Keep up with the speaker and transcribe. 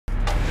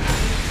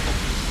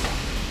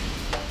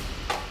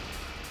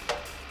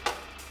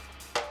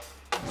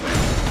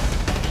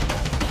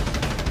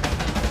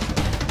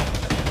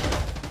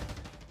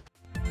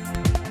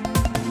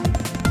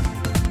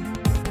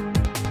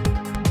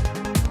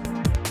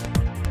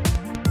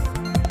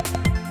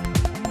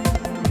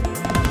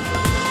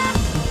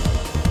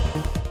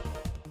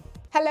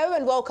Hello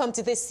and welcome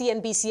to this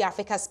CNBC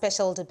Africa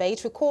special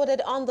debate recorded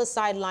on the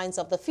sidelines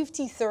of the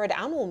 53rd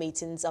annual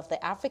meetings of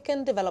the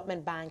African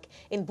Development Bank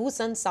in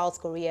Busan,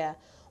 South Korea,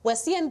 where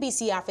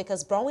CNBC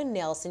Africa's Bronwyn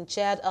Nelson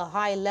chaired a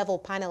high-level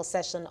panel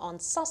session on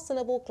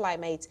sustainable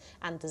climate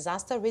and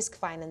disaster risk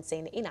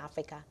financing in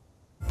Africa.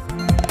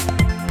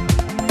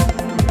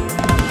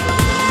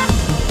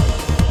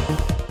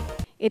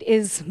 It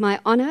is my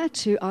honor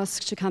to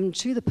ask to come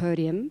to the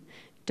podium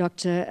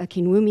Dr.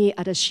 Akinwumi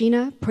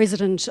Adesina,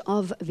 President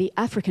of the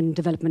African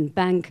Development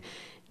Bank,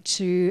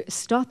 to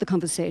start the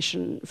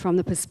conversation from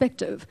the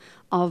perspective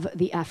of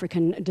the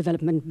African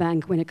Development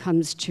Bank when it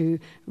comes to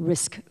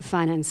risk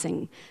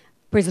financing.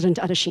 President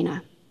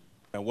Adesina.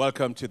 And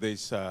welcome to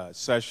this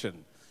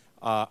session.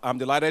 I'm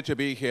delighted to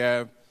be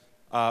here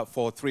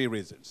for three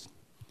reasons.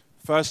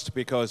 First,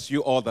 because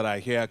you all that are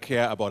here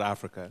care about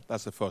Africa.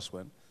 That's the first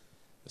one.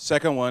 The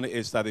second one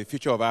is that the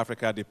future of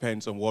Africa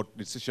depends on what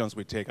decisions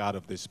we take out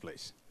of this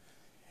place.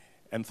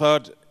 And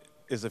third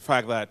is the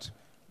fact that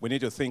we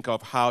need to think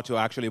of how to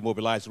actually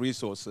mobilize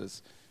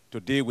resources to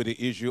deal with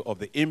the issue of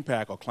the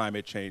impact of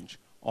climate change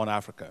on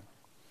Africa.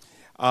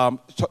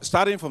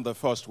 Starting from the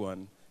first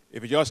one,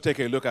 if you just take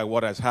a look at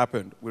what has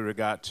happened with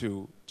regard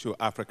to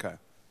Africa,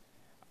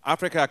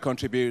 Africa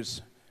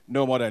contributes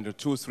no more than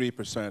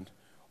 2-3%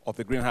 of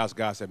the greenhouse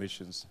gas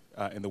emissions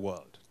in the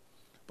world.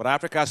 But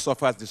Africa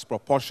suffers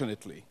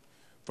disproportionately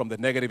from the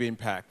negative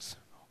impacts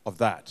of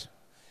that.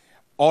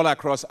 All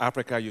across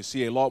Africa, you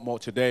see a lot more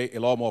today, a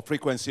lot more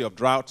frequency of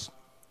droughts,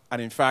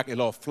 and in fact, a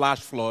lot of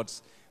flash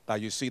floods that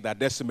you see that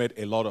decimate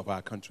a lot of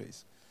our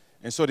countries.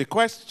 And so the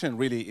question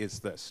really is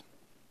this: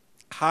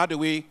 how do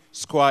we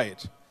square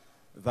it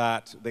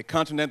that the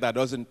continent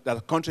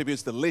that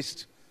contributes the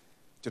least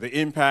to the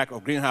impact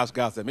of greenhouse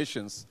gas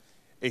emissions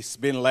is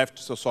being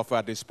left to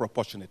suffer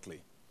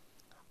disproportionately?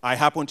 I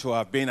happen to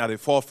have been at the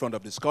forefront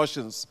of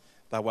discussions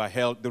that were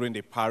held during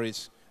the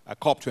Paris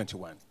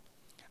COP21.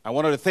 And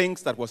one of the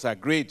things that was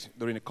agreed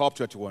during the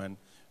COP21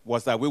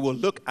 was that we will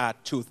look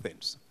at two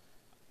things.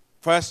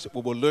 First,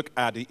 we will look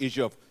at the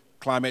issue of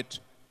climate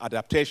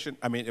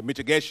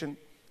mitigation,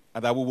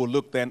 and that we will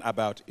look then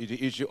about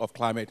the issue of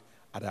climate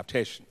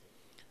adaptation.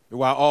 We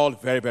were all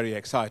very, very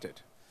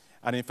excited.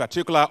 And in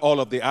particular, all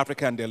of the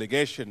African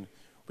delegation,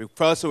 we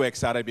felt so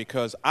excited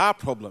because our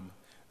problem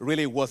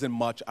really wasn't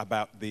much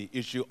about the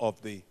issue of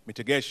the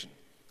mitigation.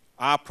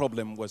 Our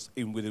problem was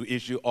with the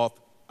issue of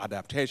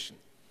adaptation.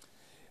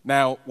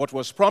 Now, what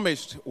was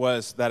promised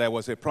was that there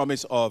was a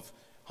promise of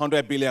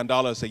 $100 billion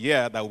a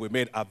year that will be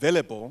made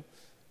available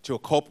to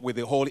cope with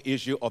the whole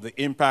issue of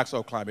the impacts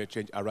of climate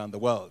change around the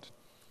world.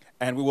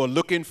 And we were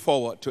looking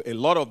forward to a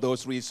lot of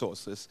those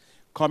resources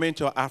coming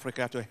to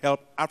Africa to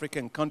help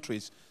African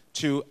countries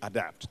to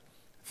adapt.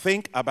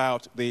 Think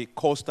about the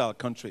coastal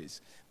countries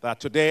that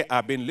today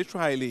are being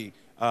literally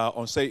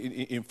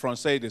in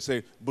Francais, they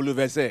say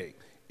bouleversé,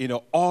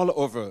 all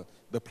over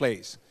the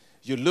place.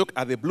 You look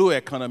at the blue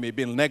economy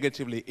being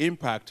negatively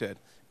impacted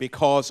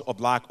because of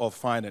lack of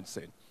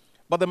financing.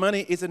 But the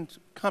money isn't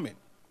coming.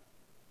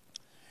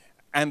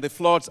 And the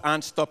floods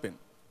aren't stopping.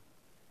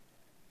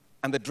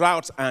 And the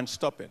droughts aren't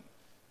stopping.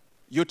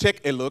 You take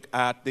a look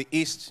at the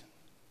East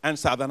and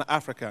Southern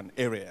African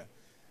area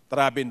that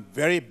have been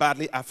very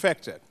badly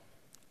affected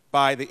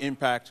by the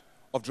impact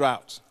of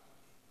droughts.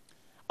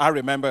 I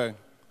remember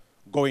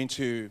going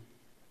to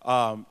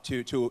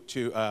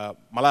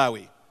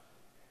Malawi,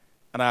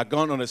 and I had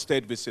gone on a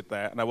state visit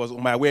there, and I was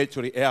on my way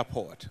to the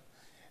airport,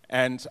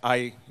 and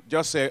I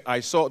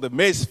saw the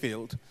maize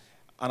field,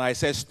 and I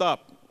said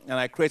stop, and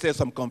I created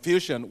some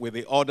confusion with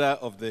the order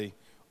of the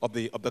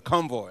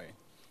convoy.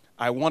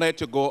 I wanted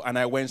to go, and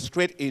I went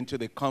straight into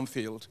the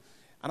cornfield,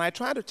 and I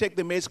tried to take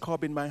the maize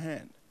cob in my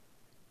hand.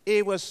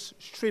 It was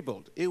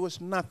shriveled. It was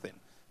nothing.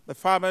 The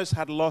farmers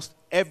had lost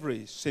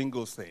every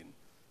single thing.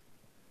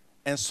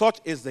 And such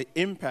is the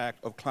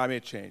impact of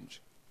climate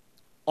change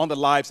on the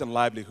lives and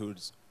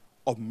livelihoods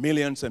of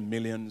millions and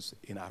millions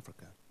in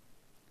Africa.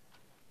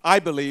 I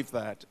believe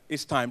that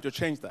it's time to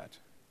change that,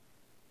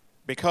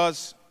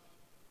 because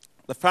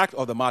the fact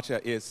of the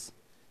matter is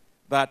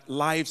that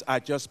lives are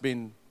just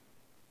being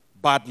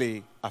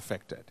badly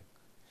affected.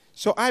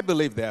 So I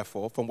believe,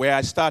 therefore, from where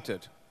I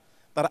started,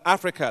 that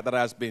Africa that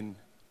has been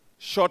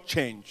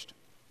shortchanged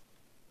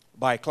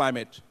by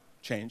climate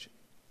change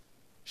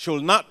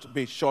should not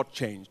be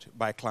shortchanged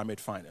by climate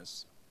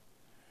finance.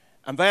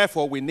 And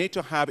therefore, we need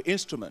to have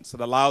instruments that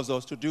allows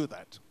us to do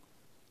that.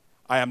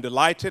 I am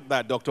delighted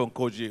that Dr.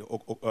 Ngozi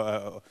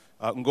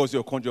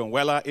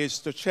Okonjo-Iweala is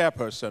the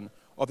chairperson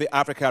of the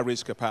Africa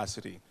Risk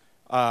Capacity.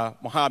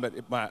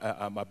 Mohammed,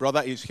 my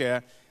brother, is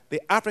here.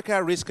 The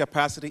Africa Risk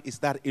Capacity is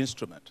that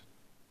instrument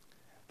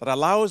that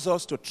allows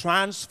us to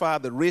transfer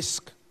the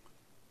risk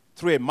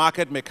through a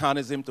market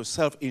mechanism to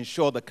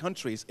self-insure the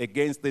countries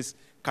against these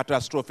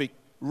catastrophic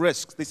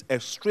risks, these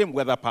extreme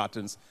weather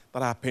patterns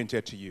that are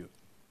painted to you.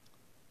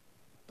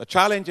 The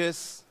challenge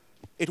is,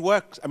 it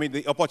works. I mean,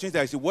 the opportunity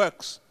is it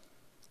works.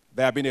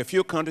 There have been a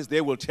few countries,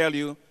 they will tell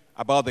you,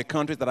 about the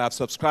countries that have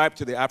subscribed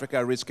to the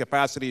Africa Risk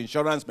Capacity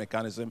Insurance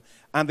Mechanism,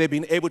 and they've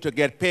been able to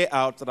get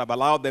payouts that have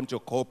allowed them to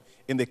cope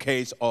in the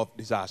case of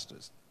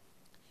disasters.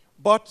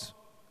 But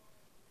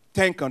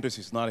 10 countries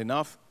is not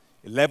enough,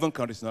 11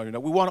 countries is not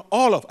enough. We want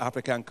all of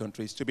African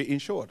countries to be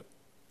insured.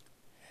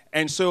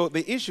 And so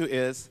the issue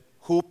is,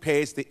 who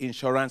pays the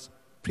insurance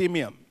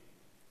premium?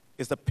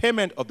 It's the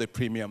payment of the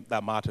premium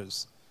that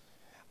matters.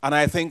 And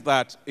I think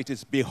that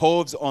it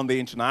behoves on the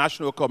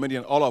international community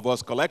and all of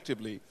us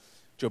collectively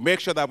to make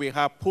sure that we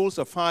have pools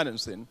of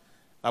financing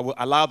that will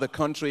allow the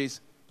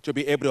countries to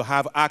be able to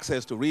have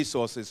access to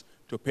resources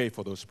to pay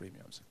for those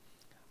premiums.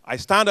 I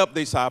stand up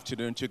this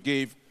afternoon to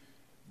give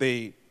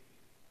the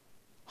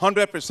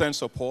 100%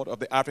 support of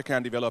the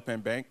African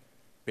Development Bank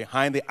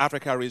behind the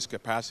Africa Risk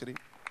Capacity.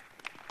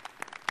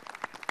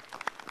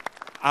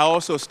 I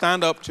also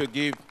stand up to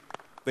give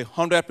the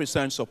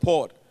 100%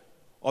 support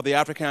of the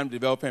African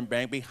Development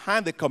Bank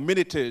behind the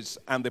communities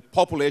and the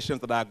populations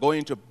that are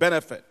going to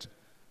benefit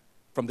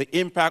from the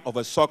impact of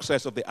the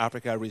success of the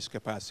Africa Risk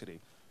Capacity.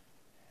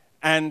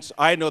 And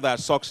I know that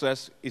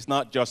success is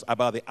not just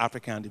about the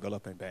African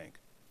Development Bank.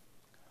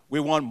 We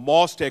want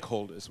more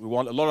stakeholders. We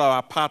want a lot of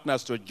our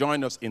partners to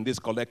join us in this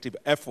collective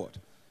effort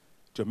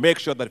to make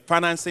sure that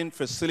financing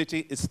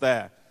facility is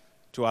there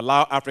to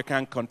allow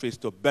African countries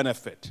to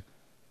benefit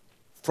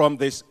from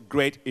this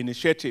great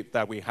initiative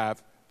that we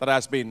have that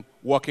has been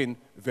working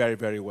very,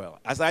 very well.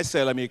 As I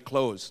say, let me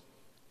close.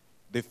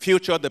 The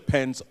future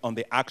depends on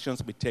the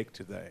actions we take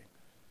today.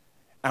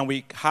 And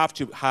we have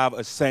to have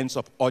a sense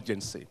of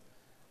urgency.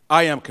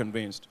 I am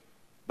convinced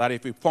that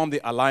if we form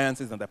the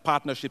alliances and the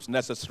partnerships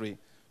necessary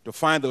to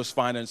find those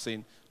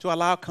financing, to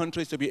allow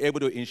countries to be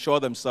able to insure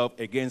themselves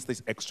against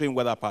these extreme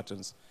weather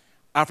patterns,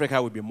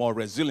 Africa will be more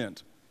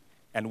resilient.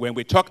 And when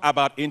we talk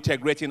about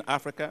integrating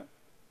Africa,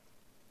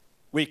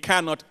 we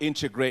cannot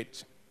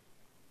integrate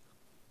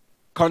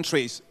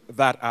countries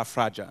that are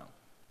fragile.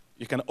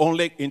 You can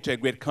only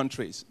integrate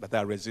countries that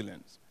are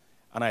resilient.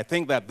 And I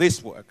think that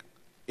this work,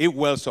 if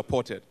well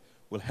supported,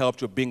 will help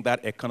to bring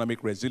that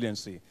economic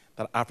resiliency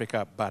that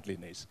Africa badly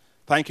needs.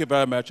 Thank you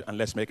very much, and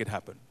let's make it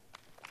happen.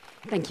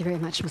 Thank you very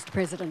much, Mr.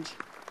 President.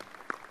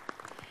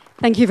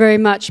 Thank you very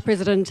much,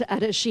 President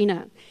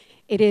Adesina.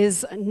 It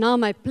is now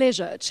my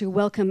pleasure to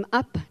welcome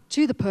up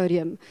to the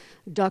podium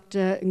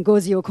Dr.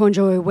 Ngozi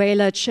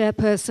Okonjo-Iweala,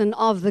 Chairperson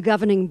of the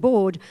Governing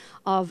Board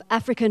of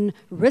African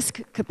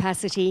Risk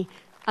Capacity,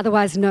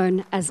 otherwise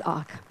known as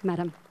ARC.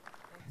 Madam.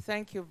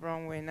 Thank you,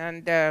 Bronwyn,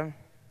 and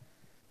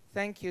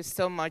thank you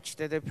so much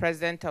to the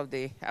President of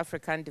the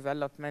African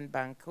Development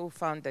Bank who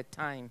found the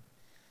time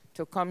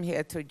to come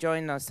here to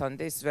join us on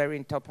this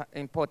very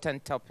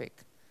important topic.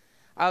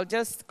 I'll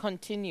just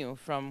continue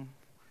from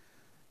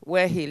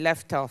where he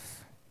left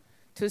off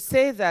to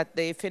say that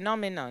the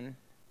phenomenon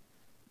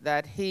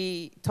that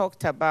he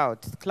talked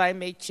about,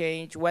 climate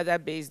change,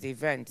 weather-based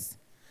events,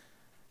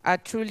 are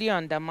truly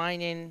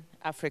undermining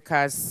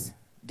Africa's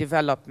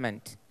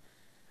development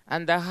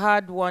and the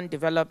hard-won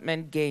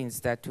development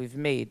gains that we've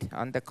made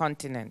on the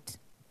continent.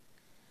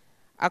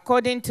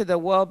 According to the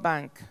World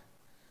Bank,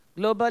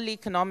 global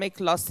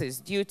economic losses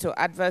due to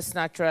adverse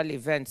natural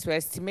events were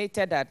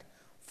estimated at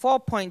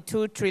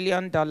 $4.2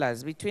 trillion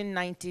between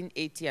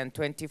 1980 and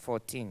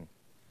 2014.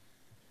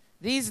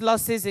 These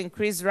losses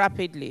increased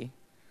rapidly,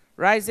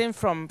 rising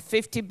from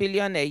 50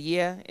 billion a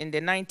year in the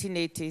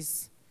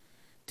 1980s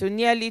to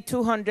nearly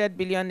 200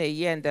 billion a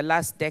year in the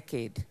last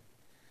decade,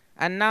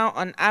 and now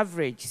on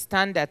average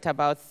stand at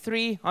about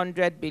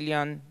 $300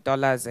 billion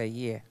a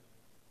year.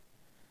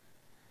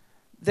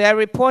 Their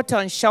report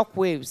on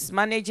shockwaves,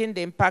 managing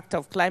the impact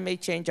of climate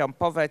change on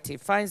poverty,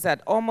 finds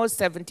that almost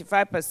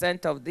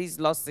 75% of these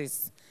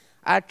losses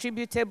are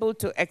attributable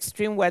to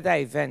extreme weather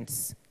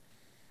events,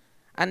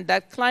 and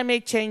that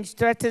climate change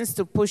threatens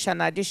to push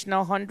an additional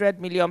 100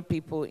 million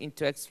people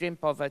into extreme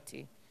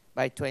poverty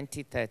by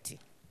 2030.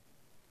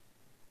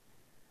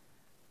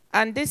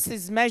 And this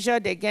is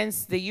measured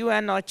against the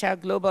UN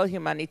OCHA Global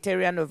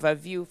Humanitarian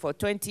Overview for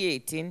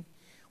 2018,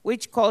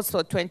 which calls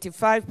for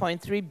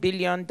 $25.3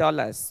 billion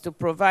to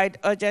provide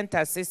urgent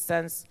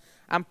assistance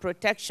and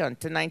protection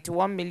to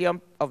 91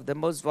 million of the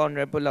most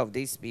vulnerable of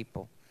these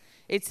people.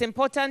 It's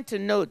important to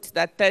note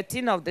that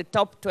 13 of the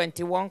top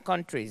 21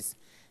 countries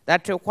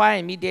that require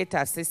immediate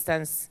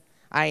assistance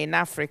are in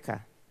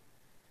Africa.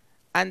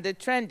 And the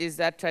trend is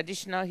that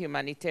traditional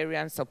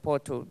humanitarian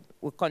support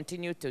will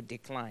continue to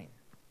decline.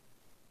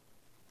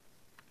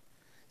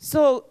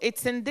 So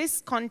it's in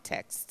this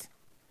context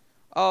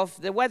of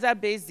the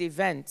weather-based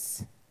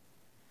events,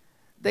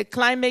 the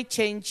climate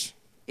change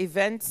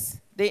events,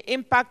 the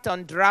impact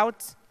on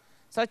drought,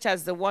 such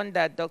as the one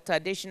that Dr.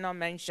 Adesina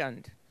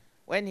mentioned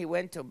when he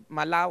went to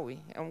Malawi,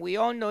 and we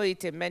all know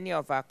it in many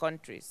of our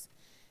countries.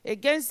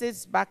 Against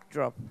this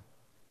backdrop,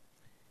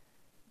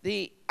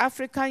 the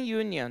African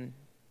Union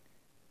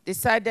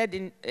decided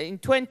in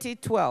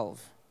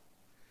 2012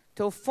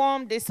 to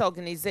form this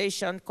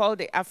organization called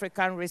the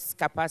African Risk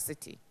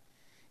Capacity.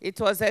 It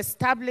was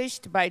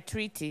established by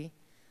treaty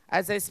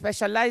as a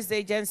specialized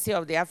agency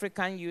of the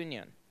African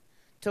Union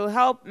to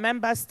help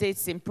member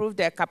states improve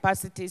their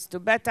capacities to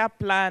better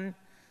plan,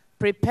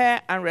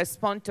 prepare, and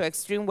respond to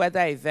extreme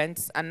weather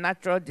events and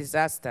natural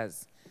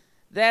disasters,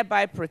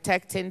 thereby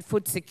protecting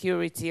food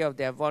security of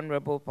their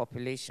vulnerable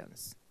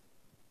populations.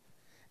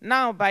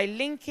 Now, by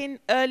linking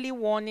early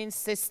warning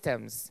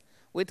systems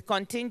with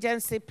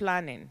contingency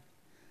planning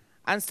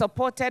and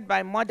supported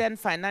by modern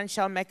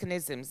financial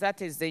mechanisms,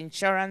 that is the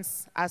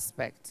insurance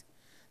aspect,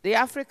 the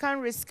African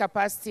risk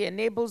capacity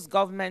enables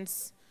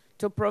governments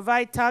to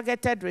provide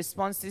targeted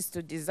responses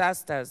to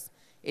disasters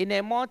in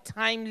a more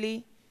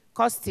timely,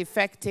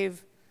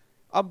 cost-effective,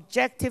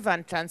 objective,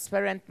 and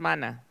transparent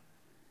manner,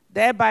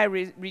 thereby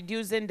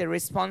reducing the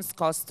response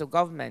cost to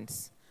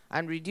governments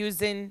and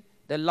reducing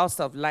the loss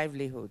of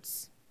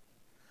livelihoods.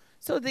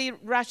 So the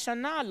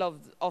rationale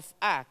of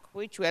ACT,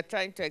 which we are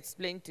trying to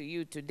explain to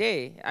you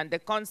today, and the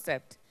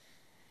concept,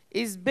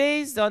 is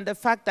based on the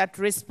fact that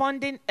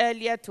responding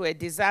earlier to a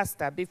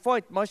disaster before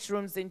it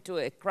mushrooms into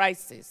a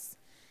crisis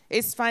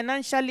is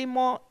financially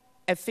more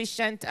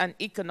efficient and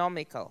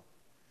economical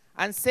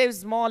and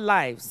saves more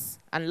lives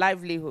and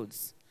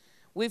livelihoods.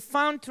 We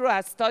found through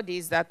our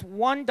studies that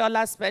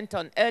 $1 spent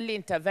on early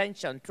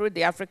intervention through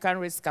the African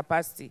risk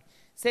capacity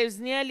saves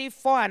nearly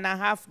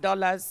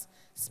 $4.50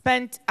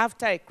 spent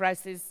after a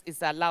crisis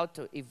is allowed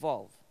to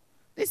evolve.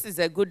 This is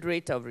a good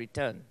rate of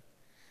return.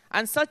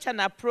 And such an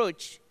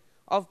approach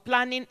of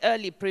planning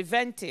early,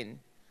 preventing,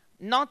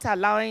 not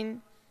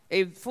allowing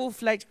a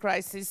full-fledged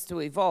crisis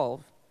to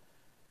evolve,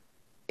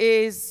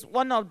 is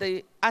one of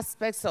the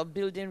aspects of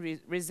building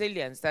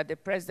resilience that the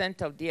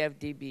president of the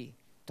AfDB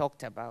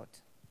talked about.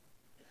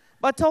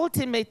 But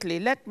ultimately,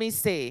 let me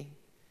say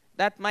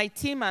that my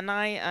team and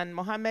I, and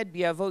Mohamed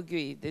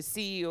Biavogui, the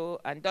CEO,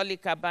 and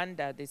Dolika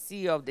Banda, the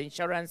CEO of the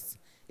insurance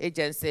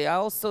agency, are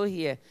also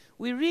here.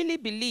 We really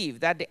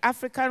believe that the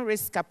African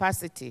risk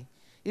capacity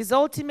is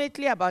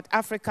ultimately about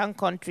African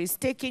countries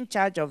taking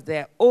charge of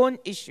their own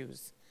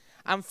issues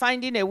and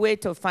finding a way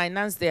to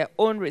finance their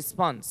own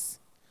response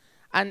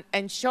and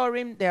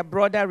ensuring their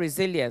broader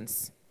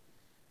resilience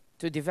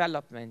to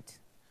development.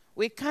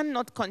 We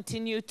cannot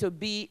continue to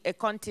be a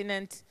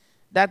continent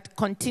that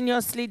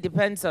continuously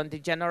depends on the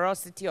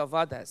generosity of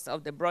others,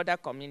 of the broader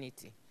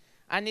community.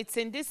 And it's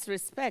in this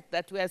respect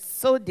that we are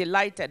so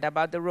delighted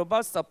about the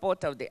robust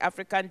support of the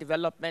African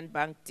Development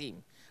Bank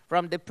team.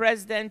 From the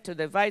president to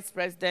the vice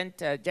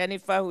president,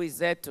 Jennifer, who is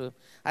there to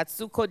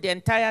Atsuko, the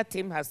entire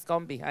team has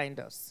come behind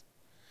us.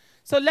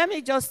 So let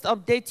me just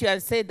update you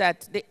and say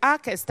that the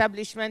ARC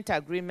Establishment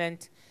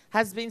Agreement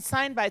has been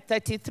signed by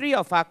 33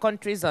 of our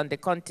countries on the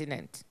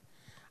continent.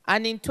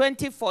 And in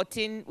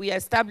 2014, we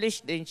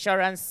established the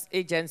insurance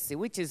agency,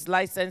 which is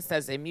licensed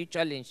as a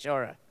mutual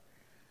insurer.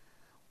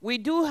 We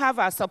do have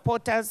our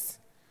supporters,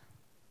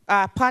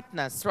 our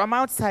partners from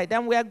outside,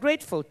 and we are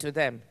grateful to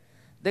them.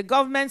 The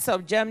governments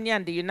of Germany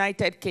and the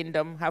United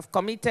Kingdom have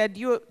committed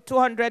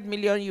 $200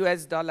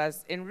 million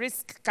in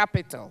risk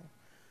capital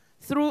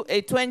through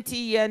a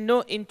 20-year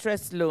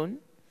no-interest loan,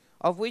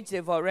 of which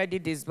they've already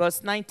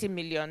disbursed $90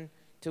 million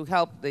to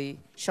help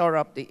shore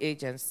up the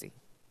agency.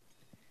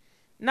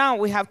 Now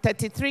we have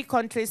 33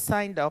 countries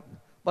signed up,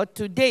 but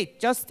to date,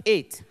 just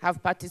 8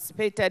 have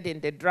participated in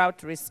the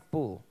drought risk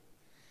pool.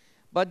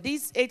 But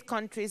these 8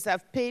 countries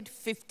have paid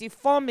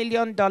 $54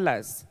 million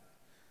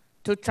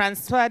to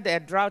transfer their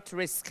drought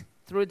risk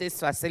through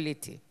this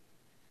facility.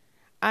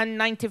 And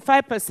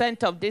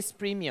 95% of this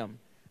premium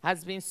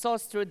has been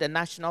sourced through the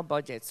national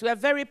budgets. We are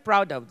very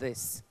proud of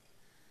this.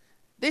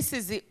 This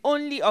is the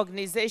only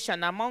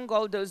organization among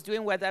all those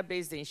doing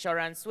weather-based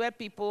insurance where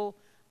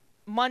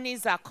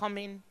monies are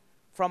coming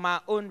from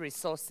our own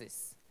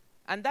resources.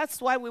 And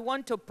that's why we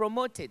want to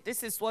promote it.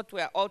 This is what we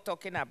are all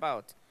talking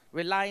about,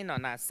 relying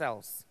on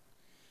ourselves.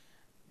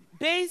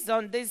 Based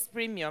on this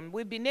premium,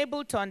 we've been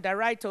able to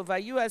underwrite over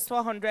US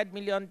 $400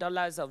 million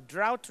of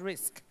drought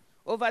risk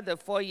over the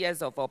 4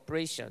 years of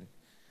operation.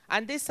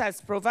 And this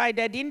has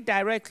provided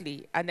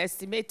indirectly an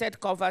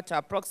estimated cover to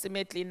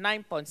approximately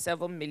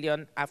 9.7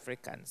 million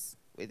Africans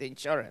with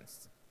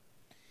insurance.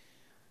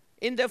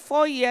 In the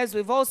 4 years,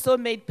 we've also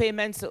made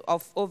payments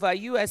of over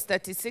US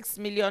 $36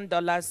 million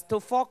to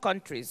 4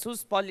 countries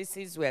whose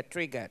policies were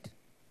triggered.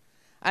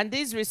 And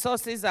these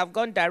resources have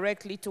gone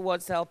directly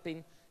towards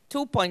helping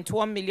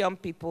 2.1 million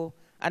people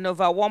and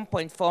over 1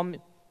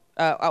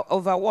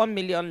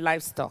 million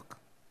livestock.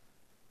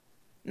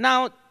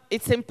 Now,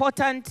 it's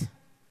important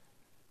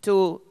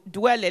to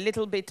dwell a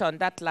little bit on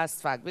that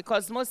last fact,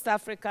 because most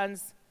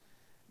Africans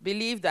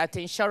believe that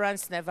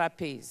insurance never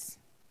pays.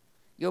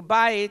 You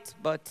buy it,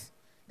 but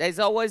there's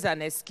always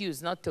an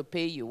excuse not to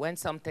pay you when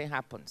something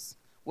happens.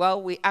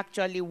 Well, we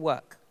actually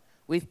work.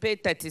 We've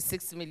paid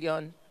 $36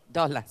 million,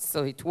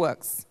 so it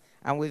works.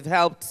 And we've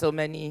helped so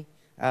many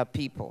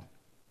people.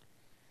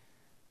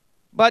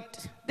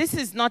 But this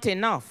is not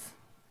enough.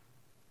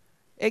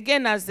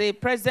 Again, as the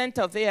president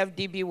of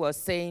AfDB was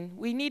saying,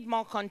 we need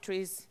more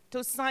countries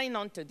to sign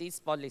on to these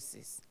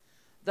policies.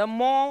 The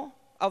more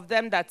of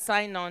them that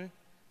sign on,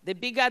 the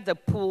bigger the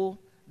pool,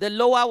 the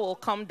lower will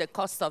come the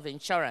cost of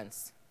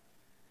insurance.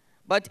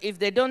 But if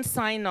they don't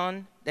sign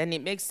on, then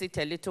it makes it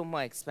a little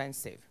more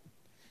expensive.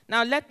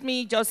 Now, let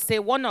me just say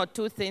one or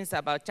two things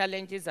about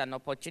challenges and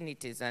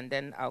opportunities, and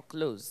then I'll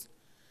close.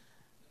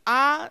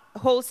 Our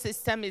whole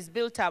system is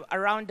built up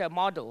around a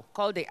model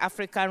called the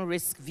African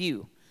Risk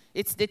View.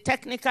 It's the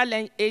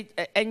technical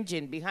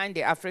engine behind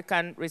the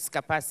African risk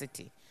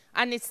capacity,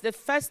 and it's the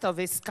first of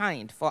its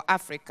kind for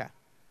Africa.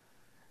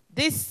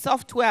 This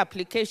software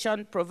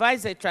application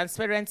provides a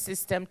transparent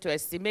system to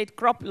estimate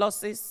crop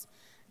losses,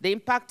 the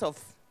impact of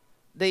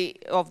the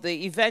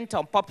event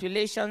on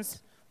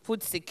populations,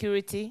 food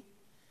security,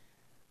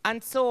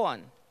 and so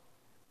on.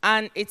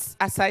 And it's,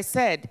 as I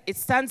said, it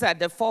stands at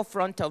the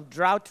forefront of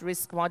drought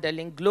risk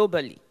modeling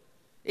globally.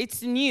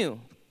 It's new.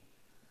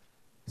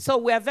 So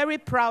we are very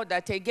proud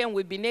that, again,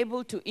 we've been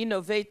able to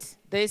innovate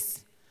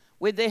this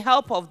with the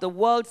help of the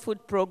World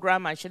Food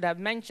Program. I should have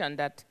mentioned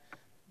that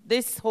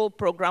this whole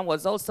program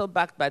was also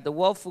backed by the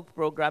World Food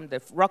Program,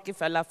 the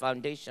Rockefeller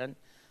Foundation,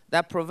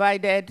 that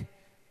provided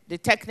the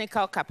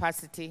technical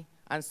capacity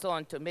and so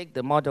on to make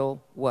the model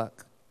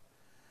work.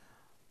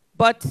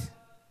 But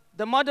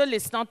the model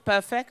is not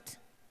perfect,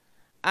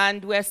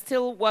 and we're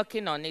still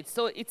working on it.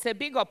 So it's a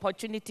big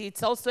opportunity.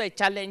 It's also a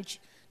challenge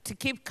to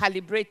keep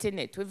calibrating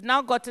it. We've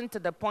now gotten to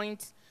the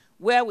point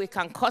where we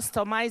can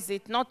customize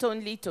it not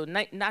only to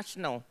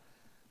national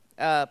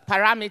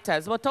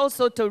parameters, but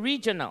also to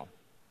regional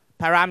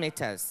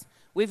parameters.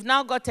 We've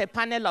now got a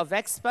panel of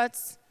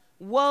experts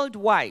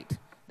worldwide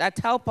that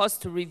help us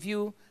to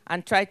review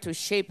and try to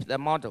shape the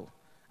model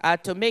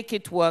to make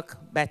it work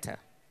better.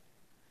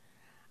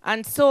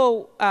 And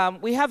so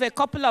we have a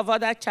couple of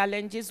other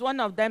challenges. One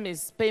of them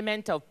is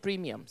payment of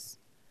premiums.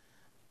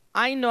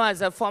 I know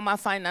as a former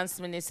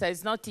finance minister,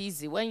 it's not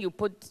easy when you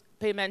put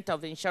payment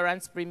of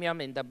insurance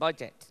premium in the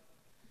budget.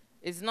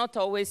 It's not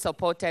always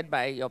supported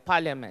by your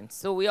parliament.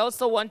 So we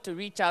also want to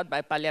reach out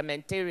by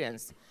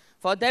parliamentarians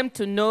for them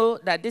to know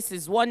that this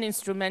is one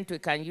instrument we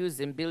can use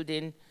in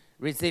building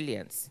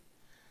resilience.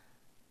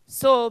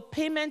 So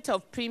payment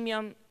of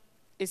premium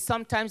is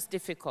sometimes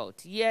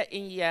difficult, year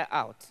in, year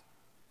out.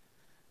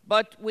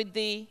 But with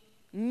the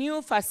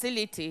new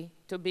facility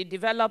to be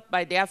developed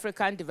by the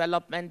African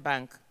Development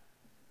Bank,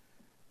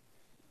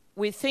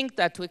 we think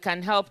that we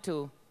can help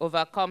to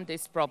overcome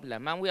this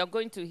problem. And we are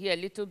going to hear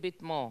a little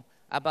bit more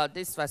about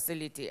this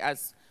facility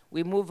as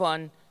we move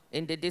on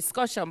in the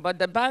discussion. But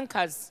the bank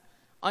has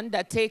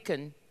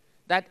undertaken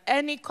that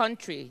any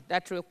country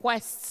that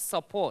requests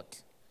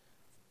support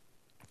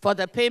for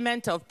the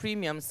payment of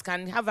premiums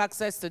can have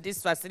access to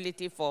this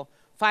facility for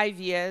 5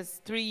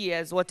 years, 3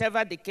 years,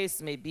 whatever the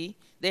case may be.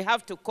 They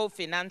have to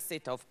co-finance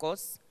it, of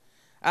course.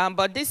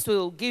 But this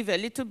will give a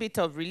little bit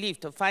of relief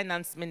to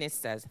finance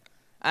ministers,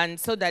 and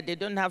so that they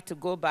don't have to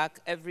go back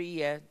every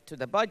year to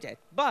the budget.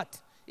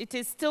 But it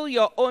is still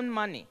your own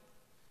money,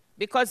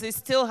 because it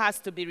still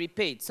has to be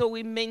repaid. So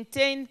we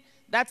maintain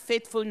that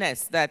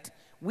faithfulness that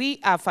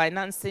we are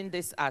financing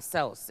this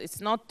ourselves.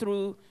 It's not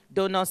through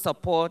donor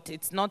support.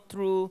 It's not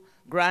through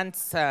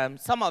grants.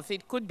 Some of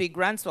it could be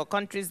grants for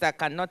countries that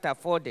cannot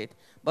afford it.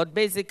 But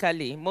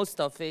basically, most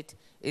of it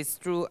is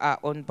through our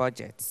own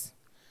budgets.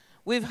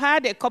 We've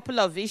had a couple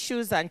of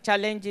issues and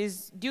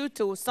challenges due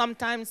to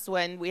sometimes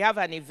when we have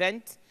an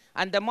event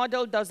and the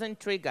model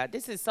doesn't trigger.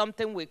 This is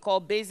something we call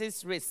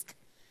basis risk,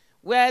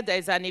 where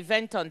there's an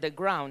event on the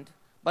ground,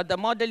 but the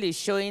model is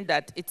showing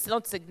that it's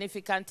not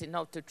significant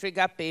enough to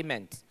trigger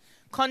payment.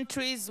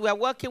 Countries, we're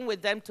working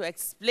with them to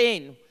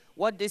explain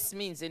what this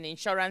means in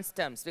insurance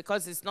terms,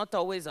 because it's not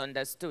always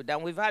understood.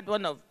 And we've had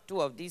one or two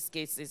of these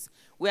cases.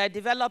 We are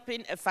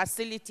developing a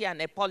facility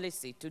and a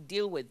policy to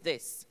deal with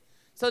this,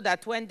 so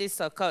that when this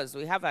occurs,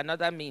 we have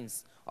another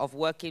means of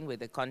working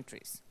with the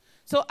countries.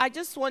 So I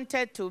just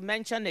wanted to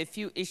mention a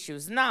few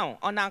issues. Now,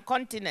 on our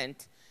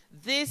continent,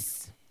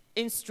 this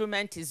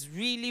instrument is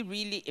really,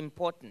 really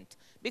important,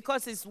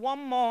 because it's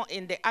one more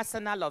in the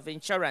arsenal of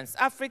insurance.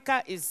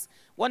 Africa is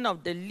one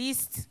of the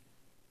least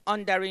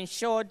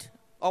underinsured,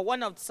 or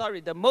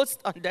the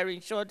most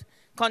underinsured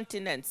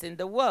continents in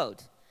the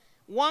world.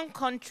 One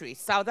country,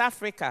 South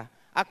Africa,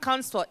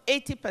 accounts for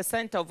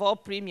 80% of all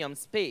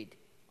premiums paid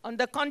on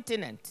the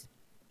continent.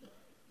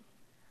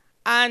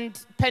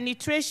 And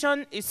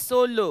penetration is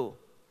so low.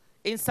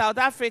 In South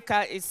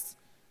Africa, it's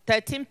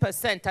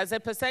 13% as a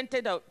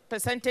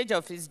percentage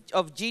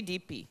of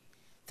GDP.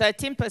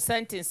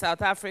 13% in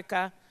South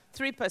Africa,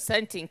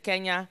 3% in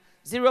Kenya,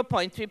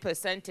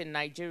 0.3% in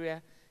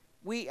Nigeria.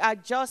 We are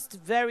just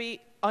very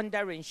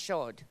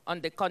underinsured on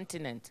the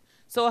continent.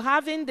 So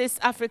having this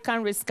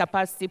African risk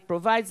capacity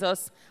provides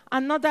us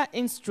another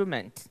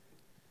instrument,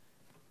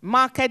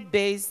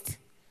 market-based,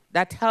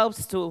 that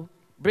helps to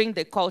bring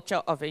the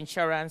culture of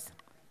insurance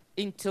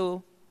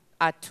into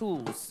our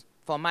tools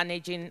for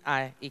managing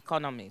our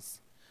economies.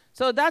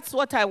 So that's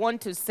what I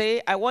want to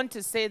say. I want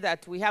to say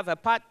that we have a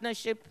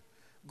partnership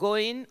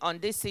going on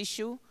this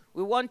issue.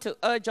 We want to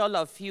urge all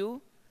of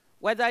you,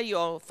 whether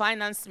you're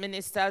finance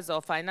ministers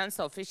or finance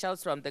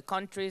officials from the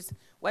countries,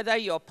 whether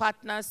you're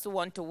partners who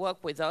want to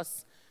work with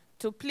us,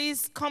 to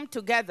please come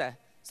together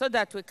so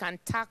that we can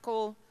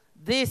tackle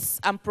this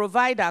and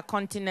provide our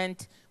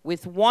continent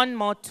with one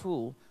more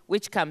tool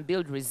which can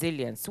build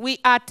resilience. We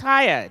are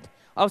tired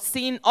of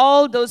seeing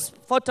all those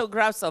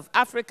photographs of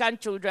African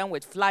children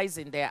with flies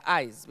in their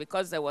eyes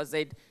because there was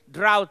a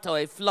drought or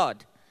a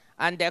flood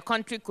and their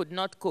country could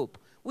not cope.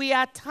 We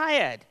are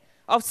tired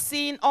of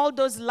seeing all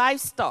those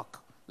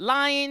livestock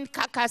lying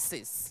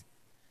carcasses.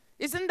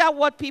 Isn't that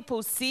what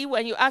people see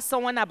when you ask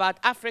someone about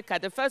Africa?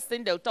 The first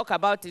thing they'll talk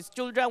about is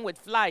children with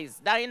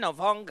flies dying of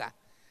hunger,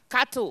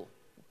 cattle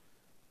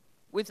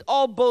with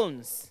all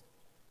bones.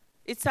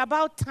 It's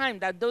about time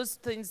that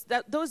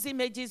those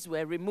images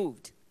were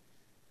removed.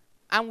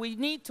 And we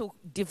need to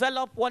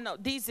develop one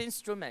of these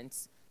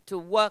instruments to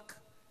work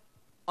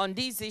on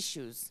these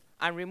issues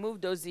and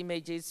remove those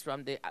images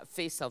from the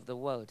face of the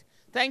world.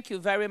 Thank you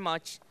very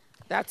much.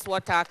 That's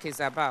what ARC is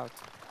about.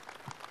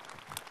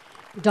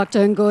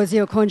 Dr.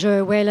 Ngozi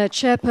Okonjo-Iweala,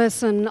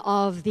 Chairperson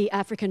of the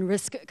African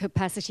Risk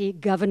Capacity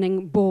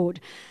Governing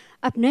Board.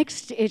 Up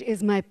next, it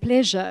is my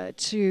pleasure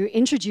to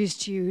introduce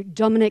to you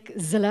Dominic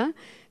Ziller,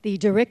 the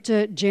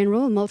Director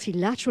General,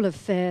 Multilateral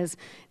Affairs,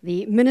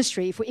 the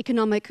Ministry for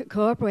Economic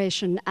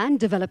Cooperation and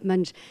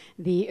Development,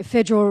 the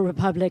Federal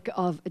Republic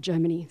of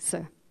Germany.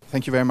 Sir.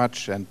 Thank you very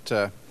much, and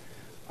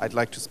I'd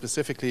like to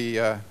specifically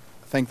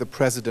thank the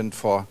President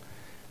for,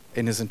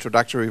 in his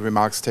introductory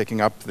remarks,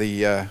 taking up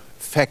the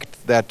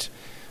fact that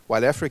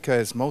while Africa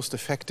is most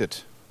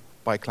affected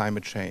by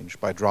climate change,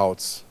 by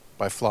droughts,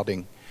 by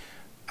flooding,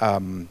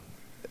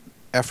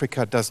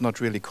 Africa does not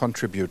really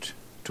contribute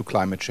to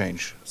climate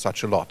change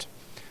such a lot.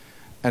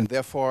 And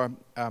therefore,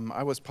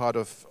 I was part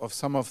of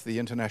some of the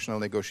international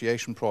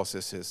negotiation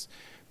processes,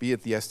 be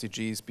it the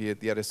SDGs, be it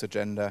the Addis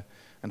Agenda,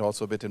 and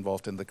also a bit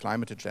involved in the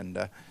climate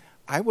agenda.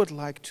 I would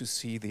like to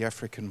see the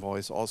African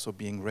voice also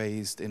being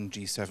raised in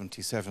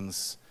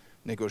G77's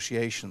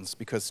negotiations,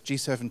 because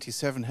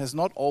G77 has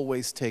not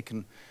always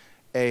taken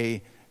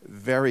a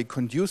very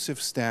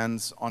conducive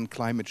stance on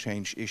climate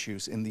change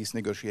issues in these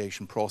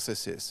negotiation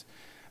processes.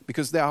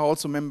 Because there are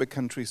also member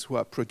countries who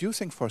are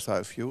producing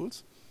fossil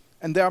fuels,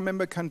 and there are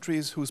member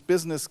countries whose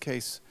business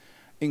case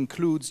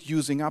includes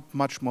using up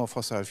much more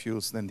fossil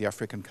fuels than the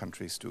African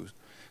countries do.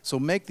 So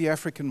make the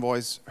African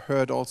voice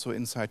heard also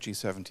inside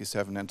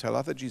G77 and tell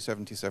other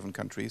G77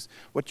 countries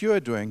what you are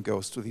doing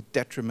goes to the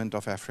detriment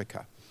of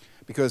Africa.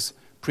 Because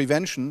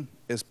prevention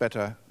is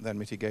better than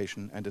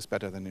mitigation and is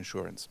better than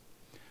insurance.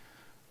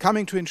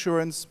 Coming to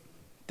insurance,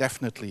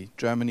 definitely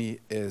Germany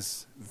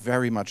is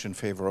very much in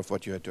favor of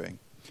what you are doing.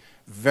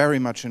 Very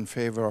much in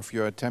favor of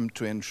your attempt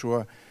to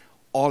insure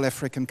all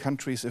African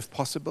countries if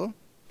possible,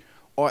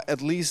 or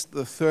at least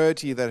the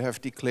 30 that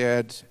have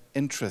declared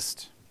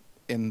interest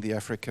in the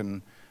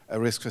African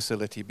risk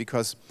facility,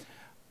 because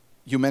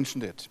you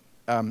mentioned it.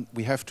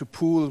 We have to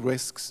pool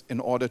risks in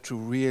order to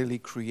really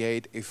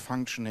create a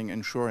functioning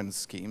insurance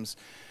schemes.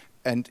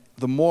 And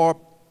the more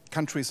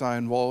countries are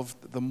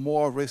involved, the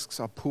more risks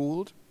are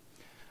pooled,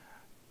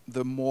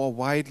 the more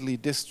widely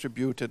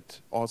distributed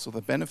also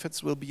the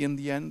benefits will be in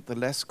the end, the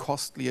less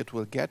costly it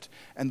will get,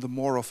 and the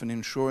more of an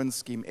insurance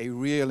scheme, a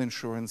real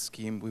insurance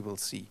scheme, we will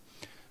see.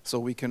 So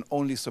we can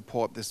only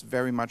support this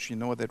very much. You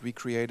know that we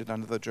created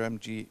under the German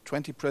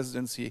G20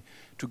 presidency,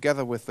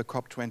 together with the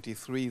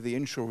COP23, the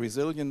Insure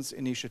Resilience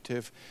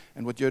Initiative,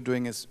 and what you're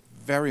doing is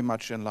very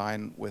much in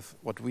line with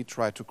what we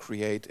tried to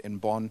create in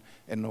Bonn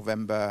in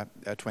November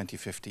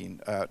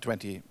 2017.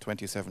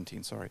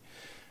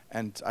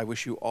 And I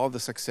wish you all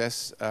the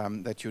success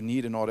that you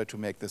need in order to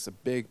make this a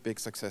big, big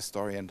success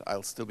story, and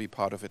I'll still be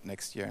part of it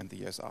next year and the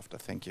years after.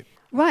 Thank you.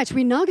 Right,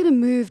 we're now going to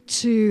move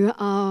to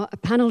our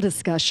panel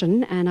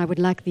discussion, and I would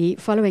like the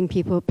following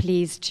people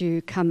please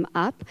to come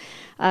up.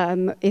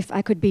 If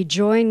I could be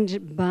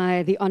joined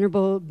by the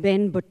Honorable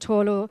Ben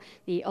Botolo,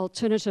 the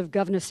Alternative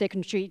Governor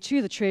Secretary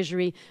to the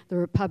Treasury, the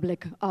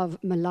Republic of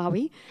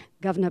Malawi.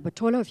 Governor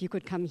Botolo, if you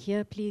could come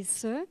here, please,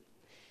 sir.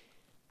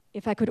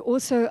 If I could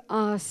also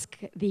ask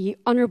the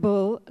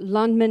Honorable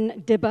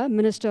Landman Dibba,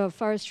 Minister of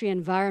Forestry,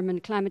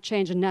 Environment, Climate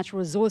Change and Natural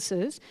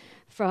Resources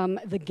from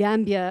the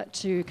Gambia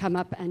to come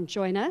up and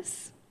join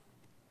us.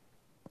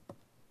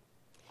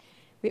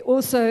 We're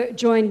also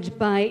joined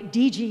by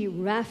DG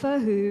Rafa,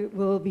 who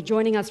will be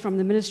joining us from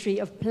the Ministry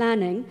of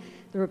Planning,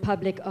 the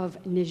Republic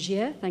of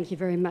Niger. Thank you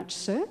very much,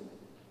 sir.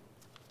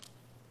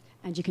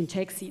 And you can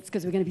take seats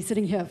because we're going to be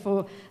sitting here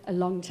for a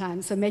long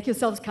time. So make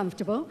yourselves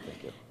comfortable.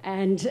 Thank you.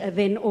 And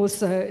then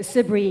also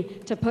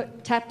Sibri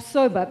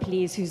Tapsoba,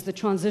 please, who's the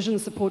Transition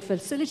Support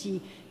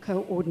Facility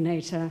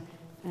Coordinator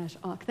at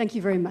ARC. Thank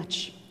you very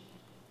much.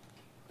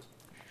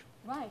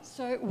 Right,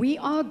 so we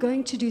are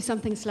going to do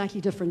something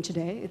slightly different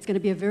today. It's going to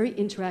be a very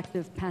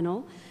interactive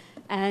panel.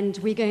 And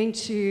we're going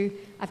to,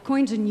 I've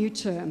coined a new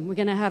term. We're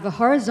going to have a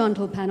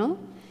horizontal panel,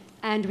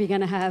 and we're going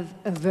to have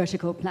a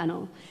vertical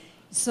panel.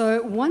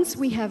 So once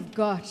we have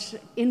got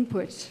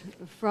input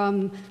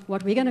from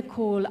what we're going to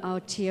call our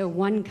Tier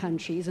 1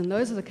 countries, and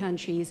those are the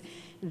countries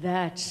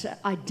that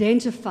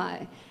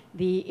identify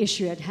the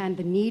issue at hand,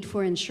 the need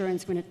for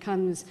insurance when it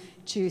comes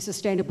to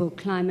sustainable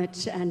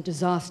climate and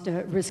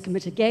disaster risk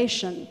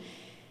mitigation,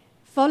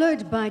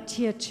 followed by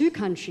tier 2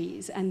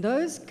 countries, and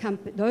those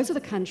are the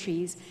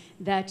countries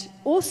that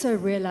also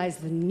realize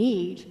the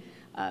need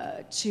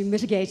to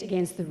mitigate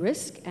against the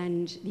risk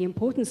and the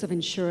importance of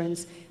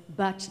insurance,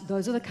 but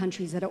those are the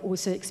countries that are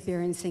also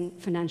experiencing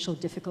financial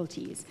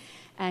difficulties.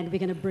 And we're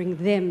going to bring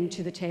them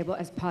to the table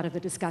as part of the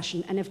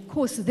discussion. And of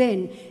course,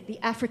 then the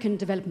African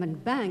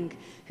Development Bank,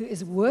 who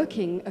is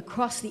working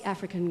across the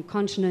African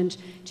continent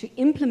to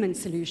implement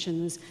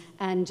solutions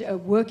and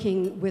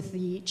working with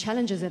the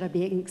challenges that are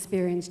being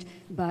experienced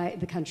by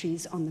the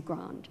countries on the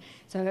ground.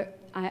 So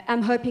I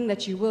am hoping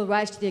that you will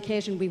rise to the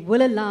occasion. We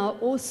will allow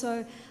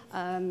also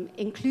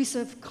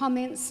inclusive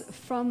comments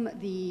from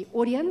the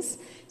audience.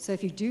 So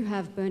if you do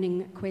have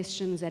burning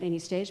questions at any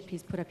stage,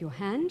 please put up your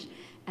hand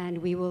and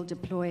we will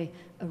deploy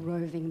a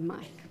roving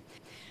mic.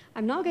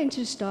 I'm now going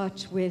to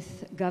start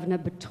with Governor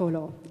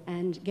Butolo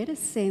and get a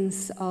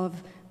sense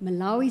of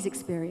Malawi's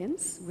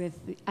experience with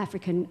the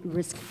African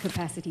risk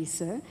capacity,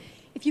 sir.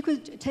 If you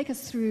could take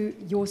us through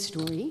your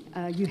story.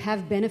 You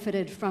have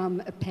benefited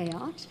from a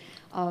payout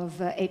of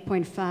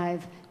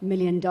 $8.5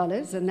 million,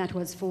 and that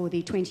was for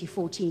the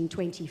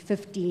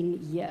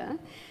 2014-2015 year.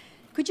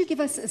 Could you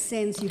give us a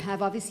sense, you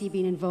have obviously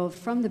been involved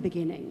from the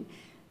beginning,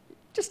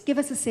 just give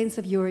us a sense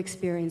of your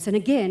experience. And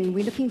again,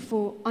 we're looking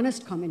for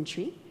honest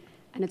commentary,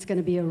 and it's going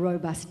to be a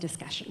robust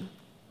discussion.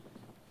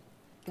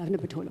 Governor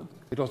Butolo.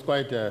 It was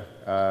quite a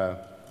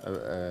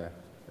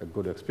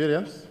good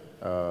experience,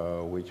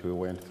 which we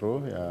went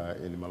through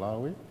in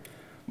Malawi.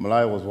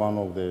 Malawi was one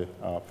of the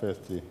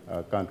first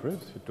countries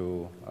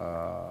to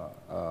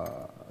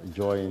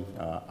join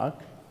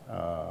ACT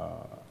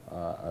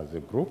as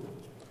a group.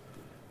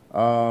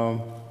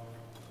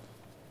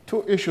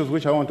 Two issues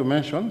which I want to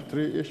mention,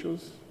 three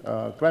issues.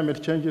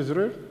 Climate change is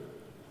real,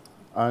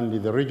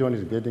 and the region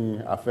is getting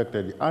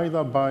affected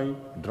either by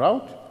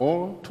drought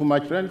or too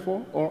much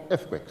rainfall or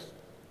earthquakes.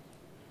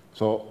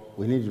 So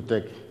we need to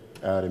take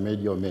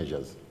remedial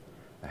measures.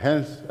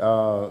 Hence,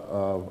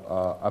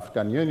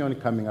 African Union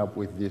coming up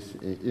with this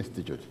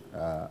institute,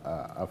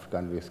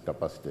 African Risk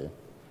Capacity.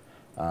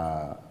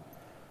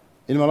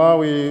 In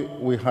Malawi,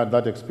 we had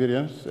that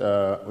experience.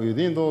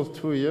 Within those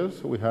 2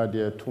 years, we had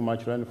too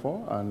much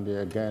rainfall, and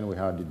again, we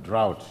had the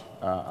drought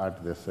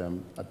at the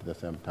same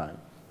time.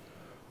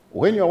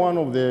 When you're one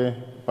of the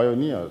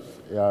pioneers,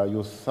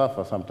 you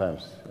suffer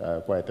sometimes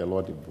quite a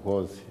lot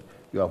because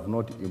you have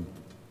not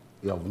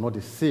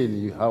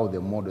seen how the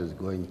model is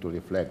going to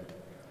reflect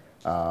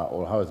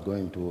or how it's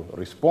going to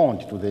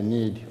respond to the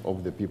need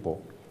of the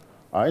people.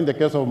 In the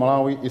case of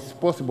Malawi, it's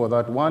possible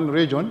that one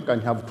region can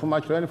have too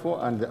much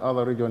rainfall and the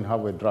other region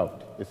have a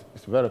drought.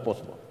 It's very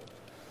possible.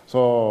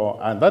 So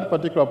at that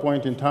particular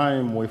point in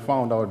time, we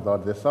found out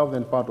that the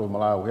southern part of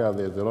Malawi, where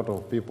there's a lot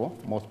of people,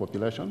 most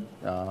population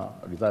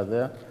reside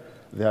there,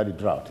 they had a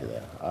drought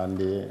there. And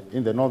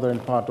in the northern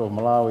part of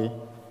Malawi,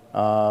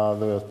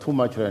 there was too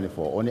much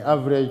rainfall. On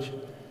average,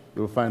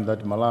 you'll find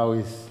that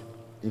Malawi's,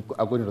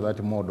 according to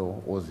that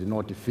model, was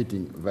not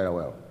fitting very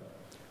well.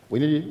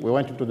 We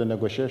went into the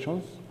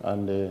negotiations,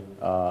 and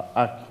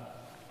ACT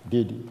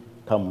did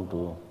come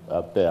to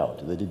pay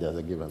out. They did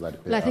give us that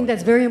payout. Well, I think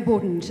that's very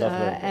important.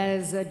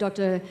 As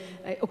Dr.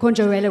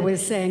 Okonjo-Iweala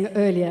was saying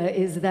earlier,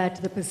 is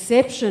that the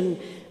perception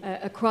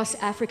across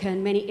Africa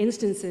in many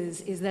instances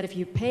is that if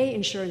you pay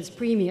insurance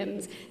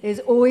premiums, there's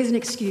always an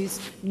excuse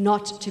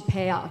not to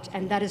pay out,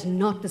 and that is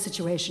not the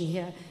situation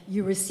here.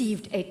 You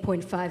received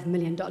 $8.5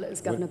 million,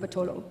 Governor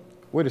Butolo.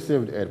 We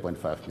received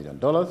 $8.5 million,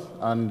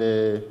 and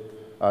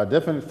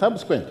definitely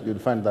subsequent, you'll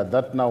find that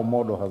that now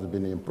model has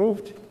been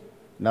improved.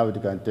 Now it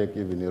can take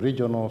even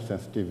regional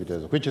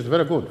sensitivities, which is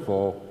very good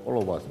for all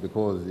of us,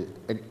 because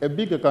a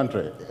bigger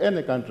country,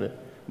 any country,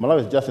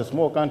 Malawi is just a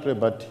small country,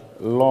 but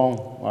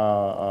long,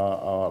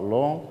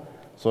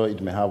 so it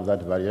may have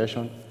that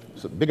variation.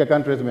 So bigger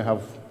countries may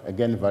have,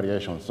 again,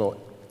 variation. So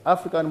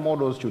African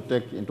models should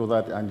take into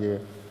that,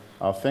 and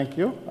thank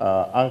you,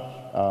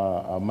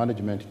 our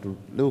management to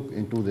look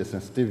into the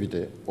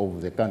sensitivity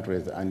of the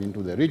countries and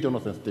into the regional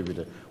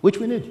sensitivity, which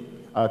we need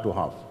to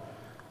have.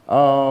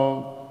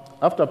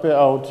 After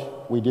payout,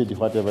 we did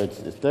whatever it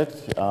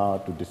takes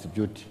to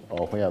distribute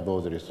where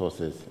those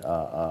resources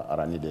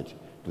are needed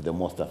to the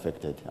most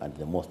affected and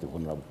the most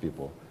vulnerable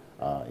people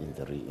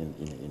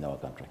in our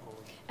country.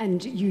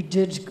 And you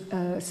did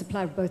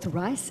supply both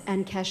rice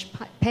and cash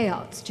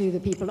payouts to the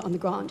people on the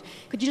ground.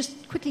 Could you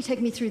just quickly take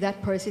me through that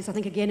process? I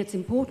think, again, it's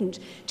important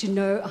to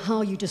know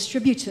how you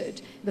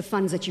distributed the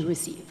funds that you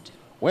received.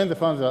 When the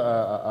funds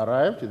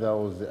arrived, there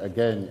was,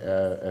 again,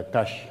 a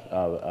cash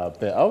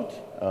payout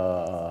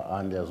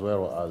and as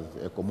well as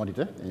a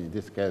commodity, in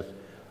this case,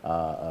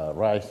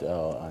 rice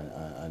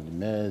and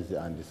maize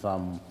and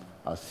some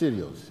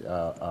cereals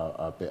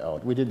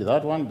payout. We did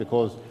that one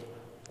because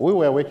we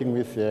were working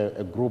with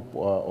a group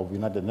of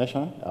United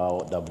Nations,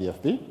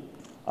 WFP,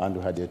 and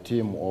we had a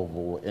team of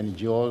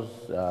NGOs,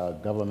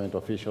 government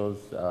officials,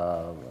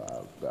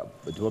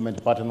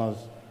 development partners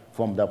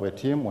formed up a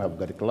team. We have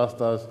got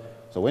clusters.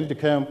 So when it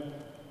came,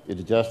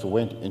 it just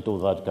went into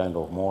that kind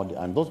of mode.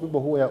 And those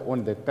people who were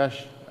on the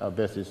cash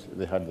basis,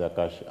 they had their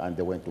cash and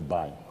they went to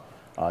buy.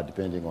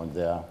 depending on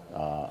their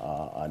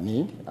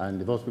need.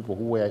 And those people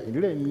who were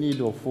really in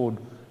need of food,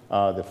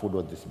 the food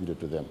was distributed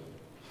to them.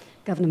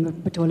 Governor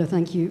Batola,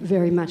 thank you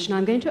very much. Now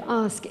I'm going to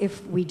ask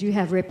if we do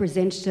have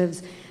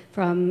representatives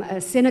from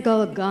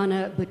Senegal,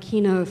 Ghana,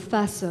 Burkina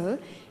Faso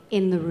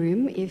in the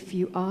room. If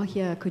you are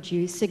here, could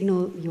you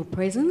signal your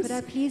presence? Could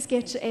I please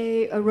get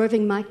a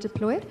roving mic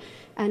deployed?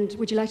 And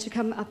would you like to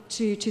come up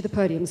to the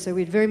podium? So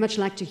we'd very much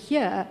like to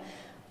hear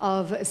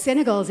of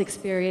Senegal's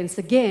experience,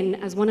 again,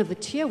 as one of the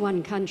tier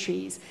 1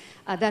 countries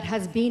that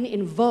has been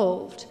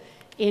involved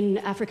in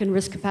African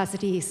risk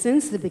capacity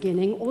since the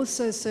beginning,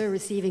 also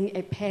receiving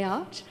a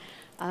payout.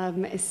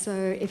 So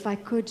if I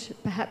could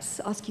perhaps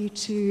ask you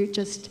to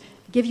just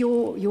give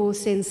your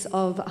sense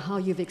of how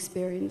you've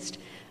experienced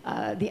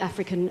the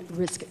African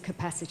risk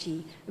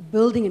capacity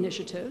building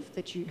initiative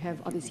that you have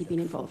obviously been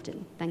involved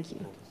in. Thank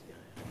you.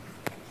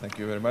 Thank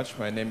you very much.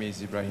 My name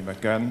is Ibrahim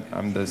Akan.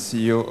 I'm the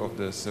CEO of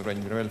the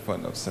Sovereign Mineral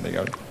Fund of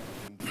Senegal.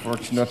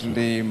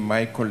 Fortunately,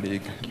 my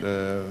colleague,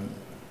 the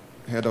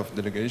head of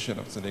delegation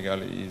of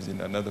Senegal, is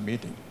in another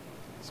meeting.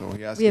 So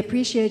we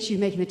appreciate you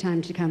making the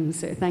time to come,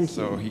 sir. Thank you.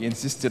 So he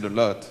insisted a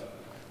lot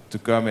to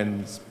come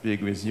and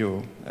speak with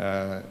you,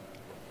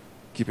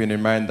 keeping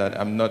in mind that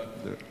I'm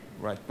not the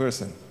right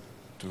person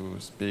to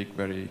speak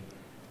very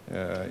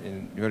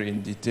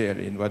in detail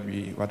in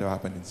what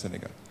happened in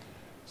Senegal.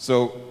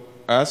 So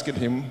I asked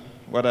him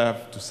what I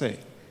have to say.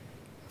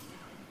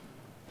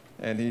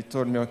 And he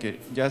told me, okay,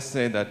 just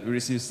say that we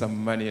received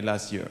some money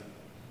last year.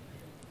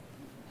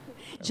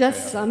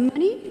 Just some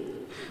money?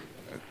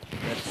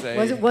 Let's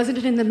say, wasn't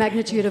it in the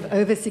magnitude of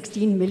over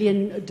 $16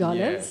 million?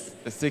 Yes,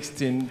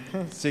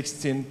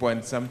 16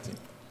 point something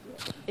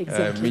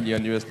exactly.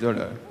 million US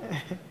dollar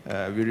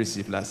we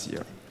received last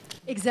year.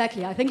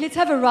 Exactly. I think let's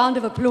have a round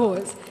of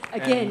applause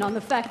again on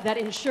the fact that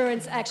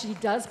insurance actually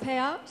does pay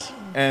out.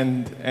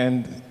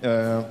 And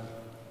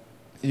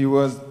he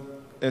was,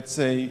 let's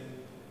say,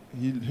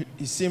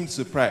 he seemed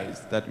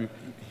surprised that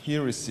he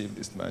received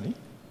this money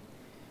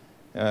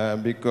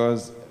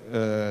because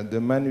the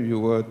money we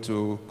were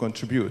to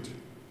contribute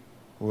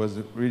was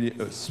really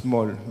a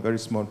small, very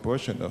small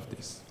portion of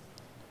this.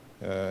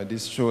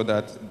 This showed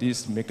that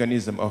this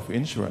mechanism of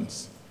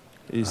insurance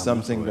is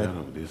something that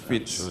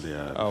fits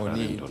our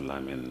need.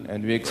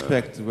 And we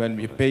expect when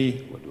we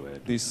pay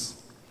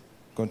this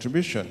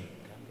contribution,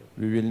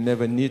 we will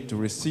never need to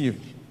receive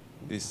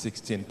this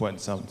 16 point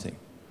something.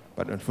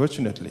 But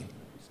unfortunately,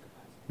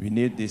 we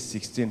need this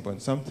 16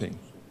 point something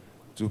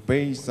to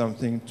pay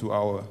something to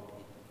our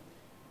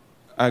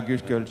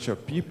agriculture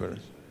people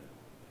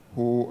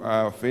who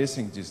are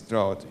facing this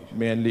drought,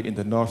 mainly in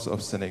the north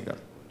of Senegal.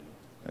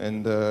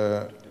 And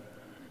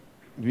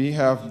we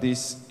have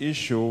this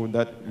issue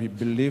that we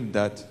believe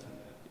that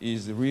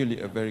is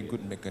really a very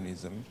good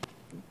mechanism.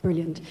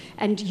 Brilliant.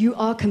 And you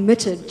are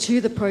committed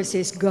to the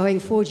process going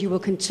forward. You will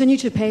continue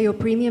to pay your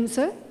premium,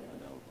 sir?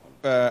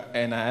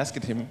 And I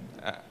asked him,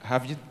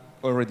 have you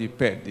already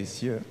paid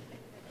this year?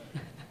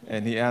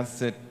 And he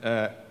answered,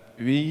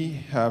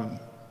 we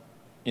have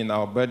in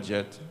our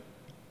budget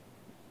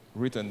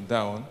written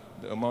down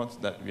the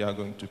amount that we are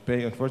going to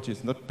pay. Unfortunately,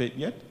 it's not paid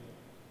yet,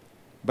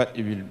 but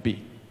it will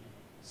be.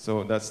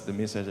 So that's the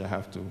message I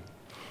have to.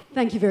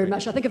 Thank you very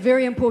much. I think a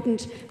very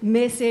important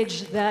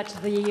message that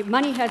the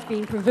money has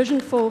been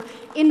provisioned for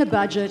in the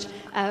budget,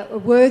 a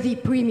worthy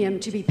premium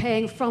to be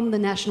paying from the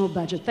national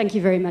budget. Thank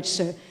you very much,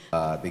 sir.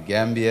 The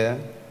Gambia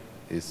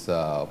is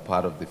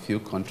part of the few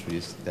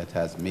countries that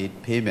has made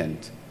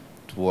payment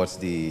towards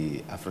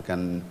the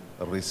African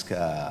risk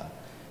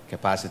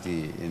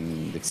capacity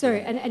in the...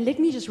 Sorry, and let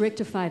me just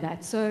rectify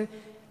that. So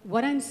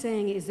what I'm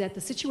saying is that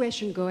the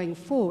situation going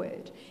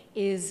forward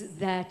is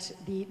that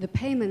the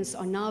payments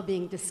are now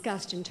being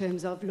discussed in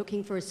terms of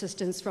looking for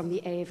assistance from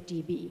the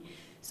AfDB.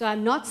 So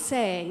I'm not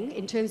saying,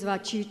 in terms of our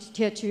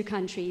tier 2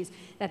 countries,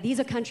 that these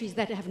are countries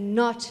that have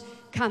not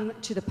come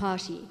to the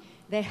party.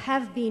 They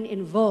have been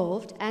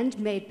involved and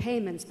made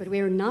payments, but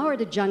we're now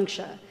at a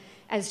juncture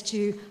as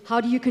to how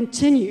do you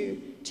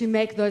continue to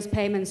make those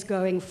payments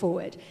going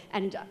forward.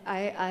 And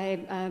I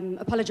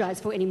apologize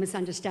for any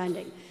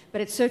misunderstanding,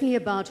 but it's certainly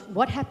about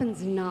what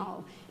happens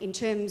now in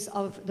terms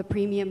of the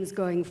premiums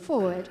going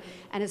forward.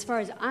 And as far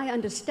as I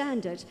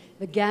understand it,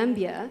 the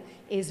Gambia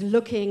is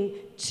looking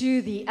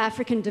to the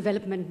African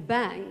Development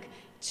Bank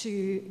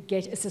to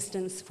get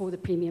assistance for the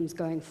premiums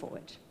going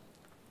forward.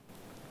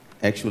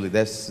 Actually,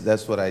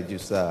 that's what I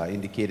just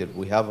indicated.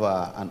 We have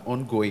an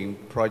ongoing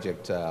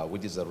project,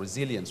 which is a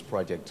resilience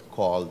project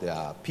called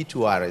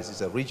P2RS.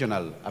 It's a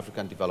regional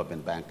African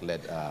Development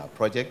Bank-led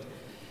project.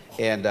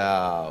 And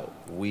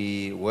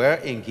we were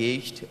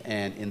engaged,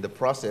 and in the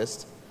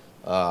process,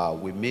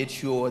 we made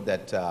sure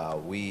that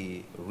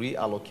we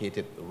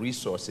reallocated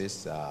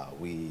resources.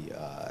 We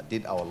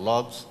did our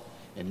logs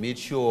and made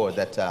sure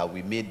that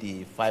we made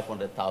the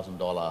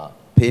 $500,000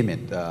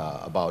 payment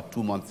about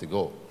 2 months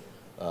ago.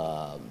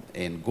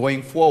 And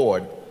going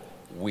forward,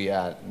 we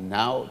are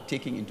now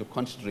taking into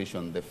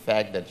consideration the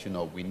fact that,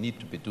 we need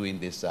to be doing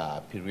this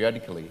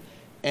periodically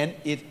And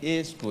it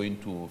is going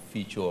to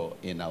feature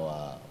in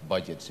our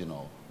budgets,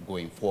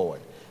 going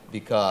forward,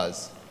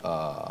 because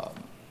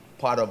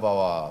part of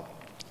our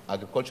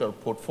agricultural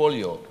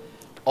portfolio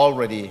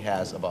already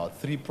has about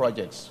 3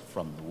 projects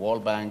from the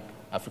World Bank,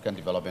 African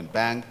Development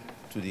Bank,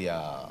 to the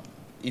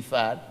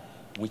IFAD,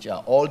 which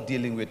are all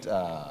dealing with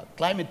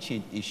climate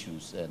change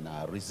issues, and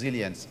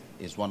resilience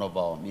is one of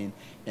our main.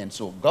 And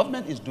so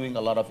government is doing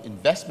a lot of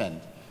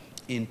investment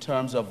in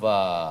terms of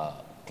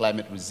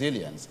climate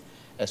resilience,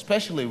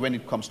 especially when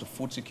it comes to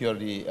food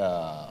security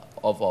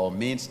of our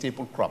main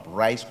staple crop,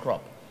 rice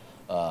crop.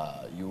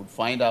 You would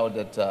find out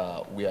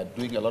that we are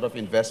doing a lot of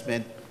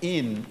investment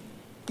in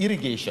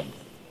irrigation.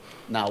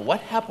 Now, what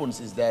happens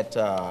is that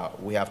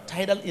we have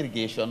tidal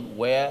irrigation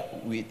where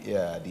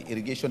the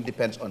irrigation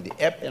depends on the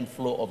ebb and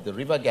flow of the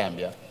River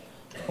Gambia.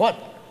 But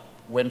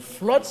when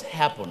floods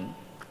happen,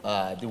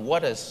 the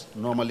waters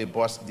normally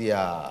burst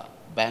the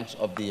banks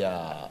of the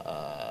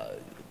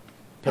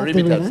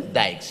perimeter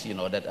dikes,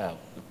 that are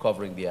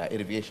covering the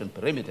irrigation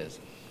perimeters.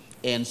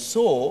 And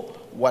so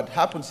what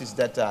happens is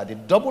that the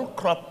double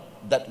crop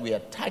that we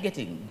are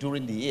targeting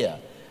during the year,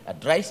 a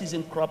dry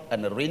season crop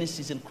and a rainy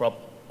season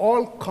crop,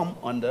 all come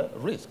under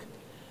risk.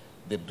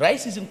 The dry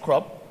season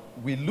crop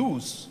we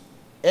lose,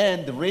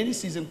 and the rainy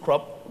season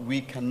crop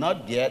we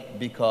cannot get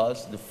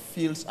because the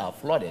fields are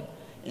flooded.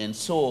 And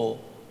so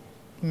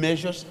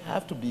measures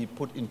have to be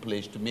put in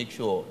place to make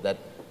sure that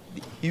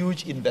the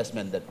huge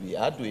investment that we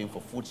are doing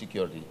for food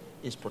security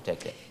is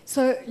protected.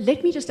 So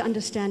let me just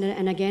understand,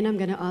 and again I'm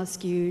going to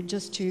ask you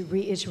just to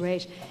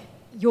reiterate,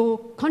 your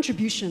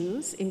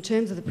contributions in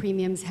terms of the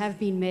premiums have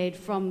been made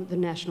from the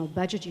national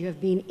budget. You have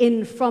been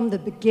in from the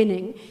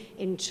beginning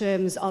in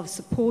terms of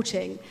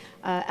supporting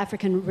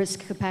African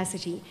risk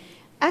capacity.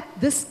 At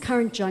this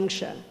current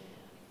juncture,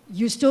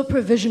 you're still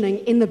provisioning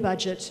in the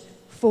budget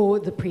for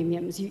the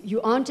premiums.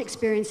 You aren't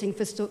experiencing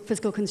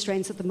fiscal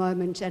constraints at the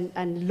moment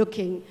and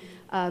looking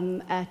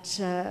at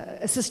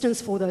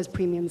assistance for those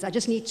premiums. I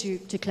just need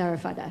to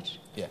clarify that.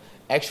 Yeah,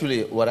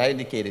 actually what I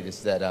indicated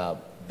is that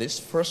this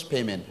first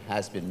payment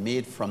has been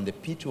made from the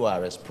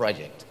P2RS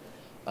project,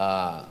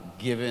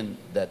 given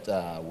that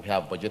we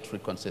have budgetary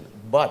constraints.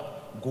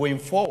 But going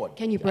forward...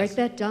 Can you break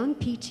that down,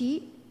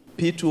 PT?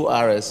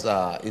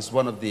 P2RS is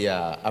one of the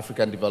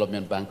African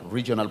Development Bank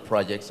regional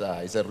projects.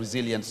 It's a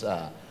resilience,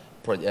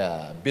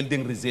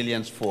 building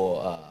resilience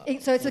for...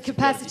 so it's a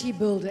capacity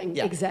building,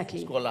 yeah, exactly.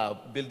 It's called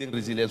building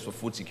resilience for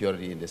food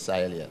security in the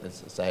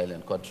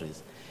Sahelian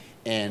countries.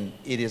 And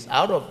it is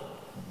out of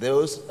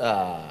those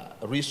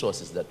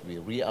resources that we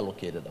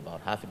reallocated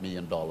about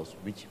 $500,000,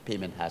 which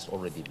payment has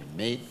already been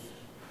made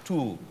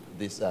to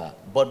this.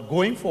 But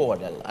going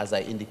forward, as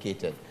I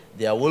indicated,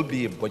 there will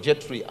be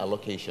budgetary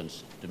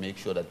allocations to make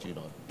sure that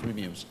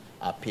premiums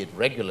are paid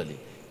regularly,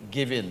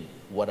 given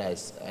what I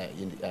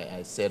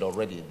said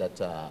already,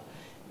 that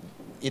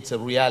it's a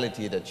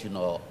reality that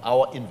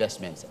our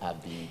investments are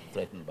being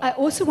threatened by. I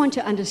also want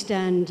to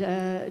understand,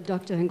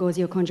 Dr.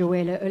 Ngozi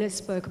Okonjo-Iweala earlier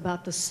spoke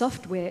about the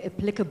software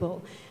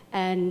applicable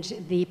and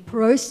the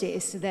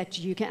process that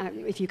you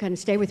can, if you can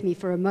stay with me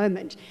for a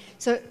moment.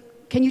 So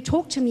can you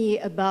talk to me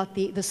about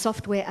the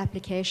software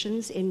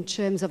applications in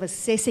terms of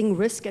assessing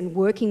risk and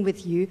working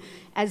with you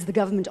as the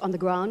government on the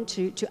ground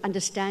to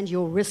understand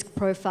your risk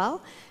profile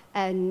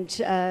and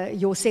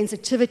your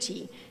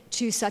sensitivity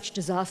to such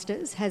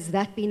disasters? Has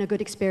that been a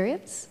good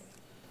experience?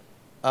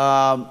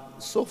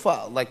 So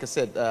far, like I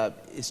said,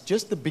 it's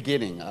just the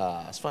beginning.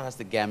 As far as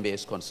the Gambia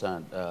is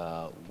concerned,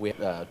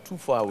 we're too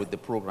far with the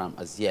program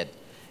as yet.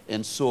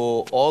 And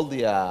so all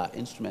the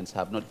instruments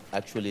have not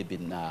actually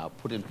been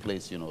put in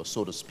place,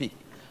 so to speak.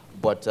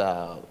 But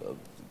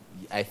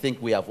I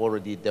think we have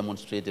already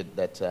demonstrated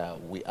that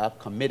we are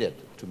committed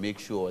to make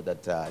sure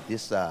that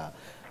this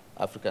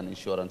African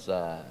insurance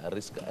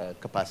risk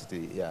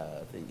capacity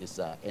thing is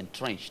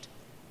entrenched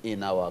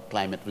in our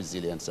climate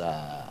resilience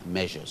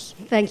measures.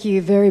 Thank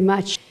you very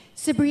much.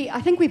 Sibri,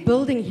 I think we're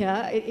building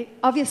here.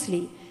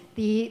 Obviously,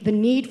 the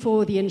need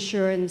for the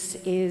insurance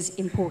is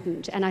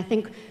important. And I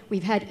think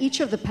we've had each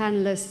of the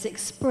panelists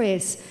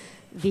express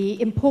the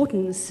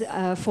importance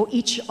for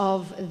each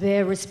of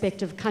their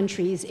respective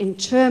countries in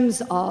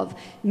terms of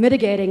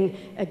mitigating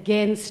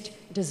against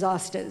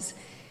disasters.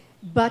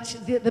 But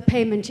the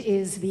payment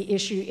is the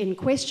issue in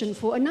question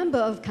for a number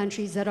of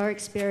countries that are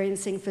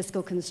experiencing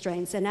fiscal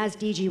constraints. And as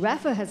DG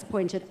Rafa has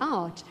pointed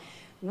out,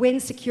 when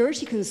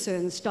security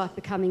concerns start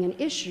becoming an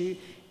issue,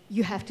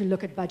 you have to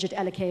look at budget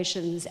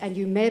allocations, and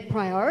you may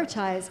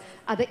prioritize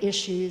other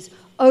issues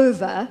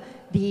over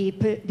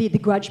the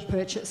grudge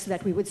purchase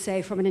that we would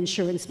say from an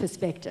insurance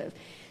perspective.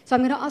 So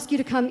I'm going to ask you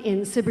to come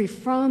in, Sibri,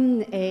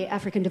 from an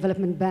African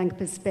Development Bank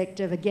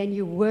perspective. Again,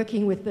 you're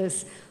working with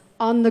this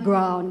on the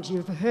ground.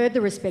 You've heard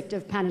the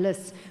respective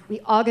panelists.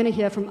 We are going to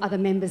hear from other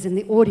members in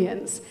the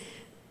audience,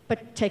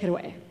 but take it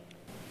away.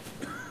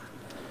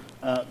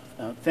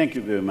 Thank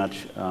you very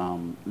much.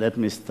 Let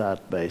me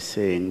start by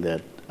saying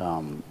that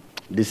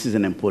this is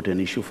an important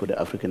issue for the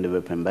African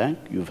Development Bank.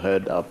 You've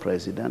heard our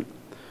president.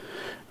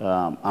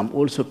 I'm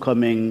also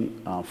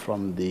coming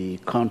from the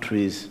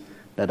countries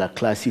that are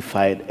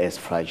classified as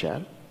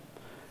fragile.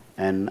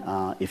 And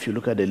if you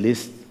look at the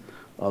list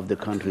of the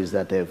countries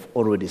that have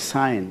already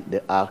signed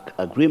the ARC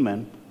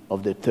agreement,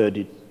 of the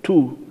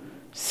 32,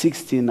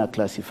 16 are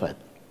classified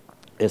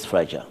as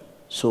fragile.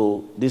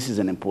 So this is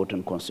an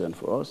important concern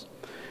for us.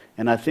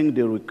 And I think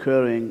the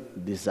recurring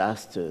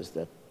disasters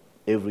that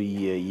every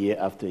year, year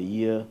after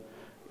year,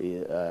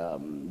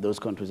 those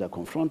countries are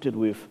confronted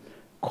with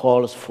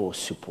calls for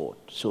support.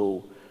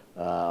 So,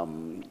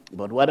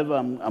 but whatever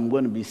I'm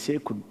going to be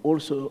saying could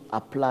also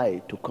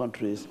apply to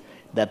countries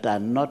that are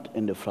not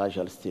in the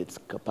fragile states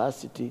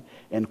capacity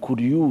and could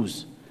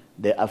use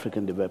the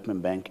African Development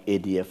Bank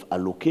ADF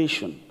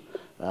allocation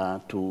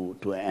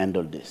to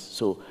handle this.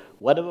 So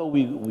whatever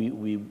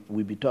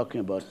we be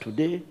talking about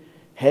today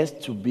has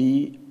to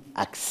be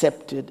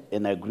accepted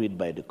and agreed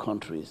by the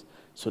countries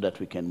so that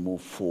we can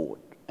move forward.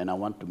 And I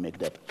want to make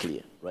that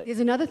clear. Right. There's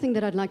another thing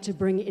that I'd like to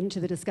bring into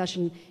the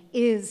discussion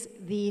is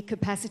the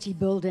capacity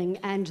building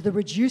and the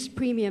reduced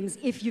premiums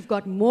if you've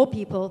got more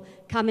people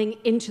coming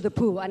into the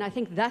pool. And I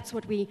think that's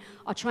what we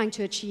are trying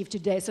to achieve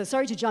today. So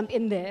sorry to jump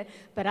in there,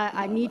 but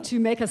I need to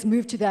make us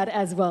move to that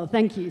as well.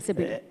 Thank you,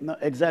 Sibri. No,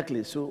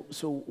 exactly. So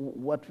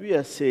what we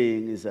are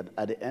saying is that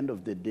at the end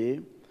of the day,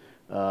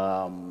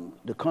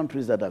 the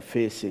countries that are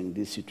facing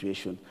this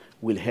situation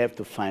will have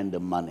to find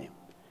the money.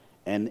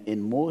 And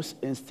in most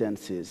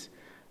instances,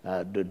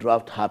 the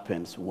drought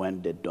happens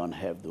when they don't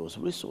have those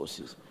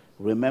resources.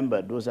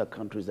 Remember, those are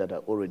countries that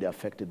are already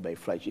affected by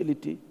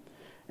fragility.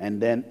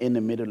 And then in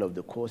the middle of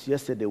the course,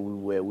 yesterday we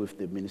were with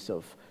the Minister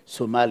of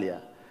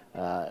Somalia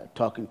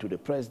talking to the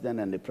President,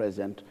 and the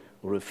President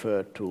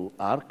referred to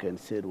ARC and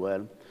said,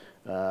 well,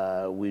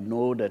 we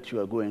know that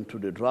you are going through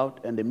the drought.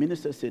 And the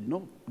Minister said,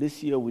 no,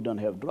 this year we don't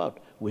have drought,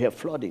 we have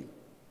flooding.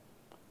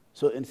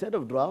 So instead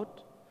of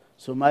drought,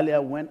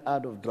 Somalia went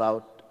out of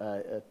drought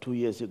 2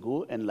 years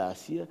ago and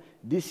last year.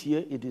 This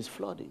year it is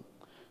flooding.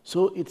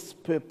 So it's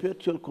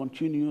perpetual,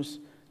 continuous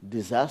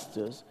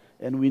disasters,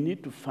 and we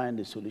need to find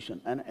a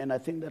solution. And I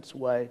think that's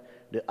why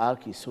the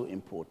ARC is so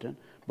important,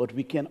 but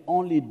we can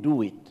only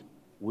do it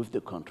with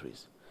the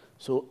countries.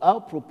 So our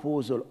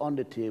proposal on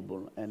the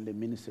table, and the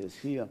minister is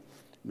here,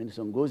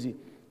 Minister Ngozi,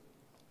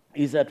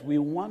 is that we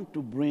want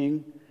to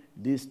bring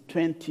these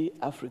 20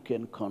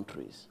 African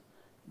countries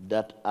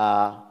that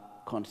are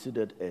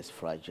considered as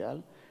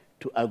fragile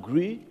to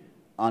agree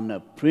on a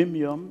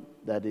premium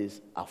that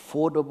is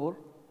affordable,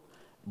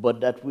 but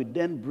that we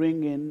then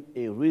bring in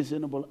a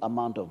reasonable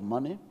amount of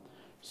money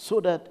so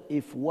that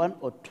if 1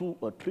 or 2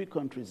 or 3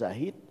 countries are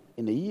hit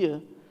in a year,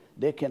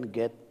 they can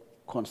get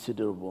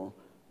considerable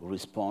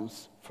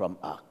response from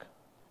ARC.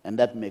 And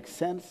that makes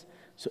sense,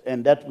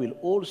 and that will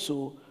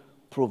also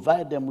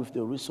provide them with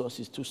the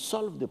resources to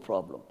solve the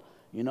problem.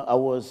 You know, I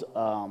was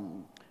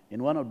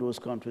in one of those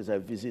countries I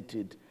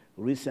visited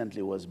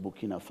recently was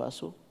Burkina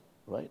Faso,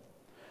 right?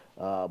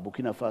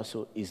 Burkina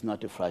Faso is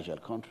not a fragile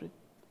country,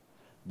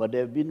 but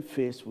they've been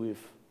faced with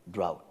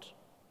drought,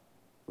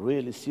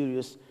 really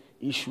serious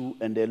issue,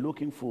 and they're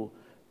looking for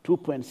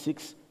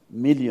 $2.6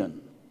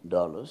 million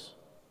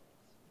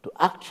to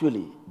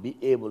actually be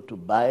able to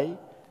buy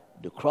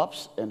the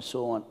crops and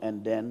so on,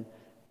 and then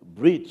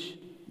bridge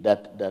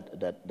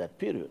that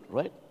period,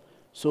 right?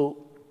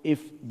 So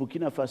if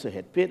Burkina Faso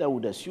had paid, I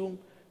would assume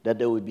that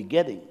they would be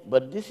getting,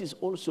 but this is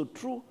also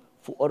true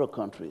for other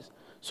countries.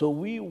 So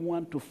we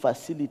want to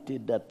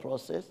facilitate that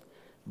process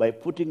by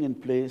putting in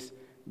place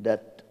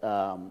that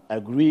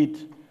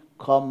agreed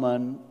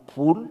common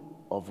pool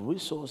of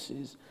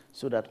resources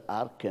so that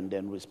ARC can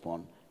then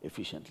respond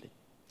efficiently.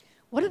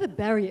 What are the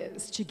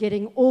barriers to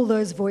getting all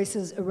those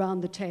voices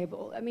around the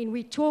table? I mean,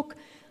 we talk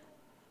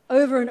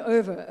over and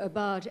over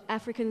about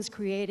Africans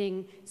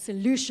creating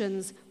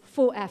solutions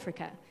for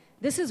Africa.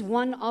 This is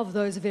one of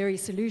those very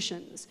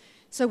solutions.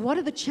 So what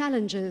are the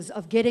challenges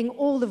of getting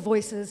all the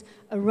voices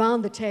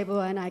around the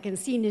table? And I can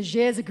see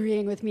Niger's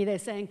agreeing with me. They're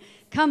saying,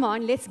 come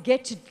on, let's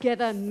get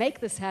together and make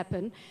this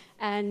happen.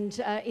 And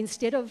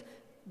instead of,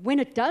 when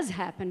it does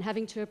happen,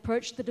 having to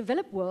approach the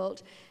developed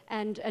world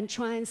and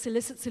try and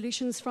solicit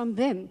solutions from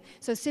them.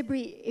 So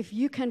Sibri, if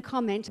you can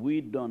comment. We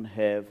don't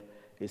have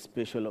a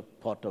special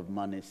pot of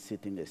money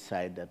sitting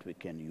aside that we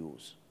can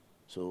use.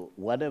 So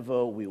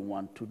whatever we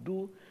want to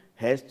do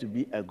has to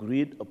be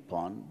agreed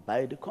upon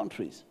by the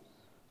countries.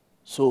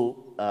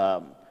 So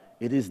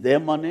it is their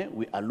money.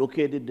 We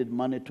allocated the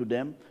money to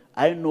them.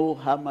 I know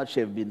how much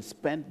have been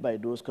spent by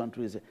those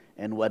countries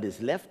and what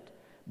is left,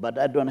 but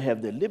I don't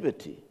have the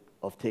liberty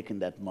of taking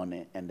that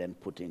money and then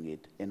putting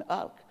it in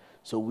ARC.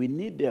 So we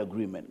need the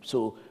agreement.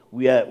 So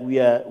we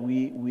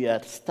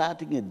are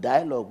starting a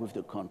dialogue with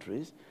the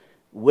countries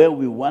where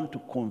we want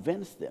to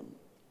convince them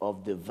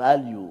of the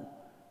value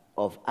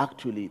of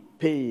actually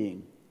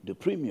paying the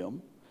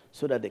premium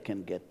so that they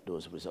can get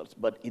those results.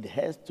 But it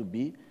has to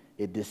be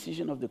a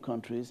decision of the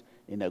countries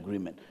in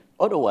agreement.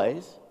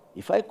 Otherwise,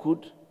 if I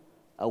could,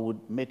 I would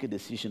make a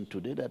decision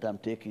today that I'm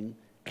taking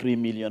 $3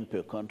 million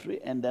per country,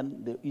 and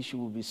then the issue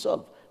will be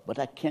solved. But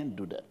I can't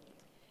do that.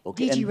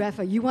 Okay? DG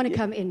Rafa, you want to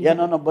come in? Yeah,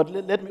 no, but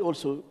let me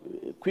also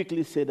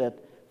quickly say that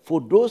for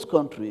those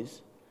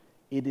countries,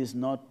 it is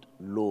not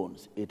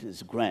loans, it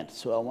is grants.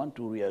 So I want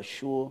to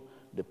reassure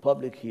the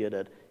public here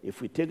that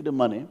if we take the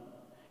money,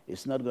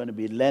 it's not going to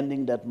be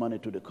lending that money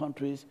to the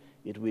countries,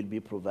 it will be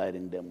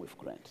providing them with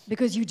grants.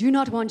 Because you do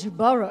not want to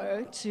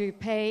borrow to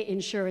pay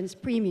insurance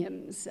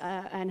premiums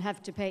and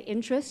have to pay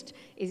interest.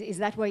 Is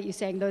that what you're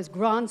saying? Those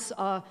grants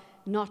are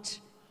not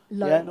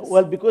loans? Yeah, no,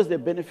 well, because they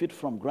benefit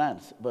from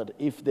grants. But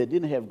if they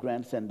didn't have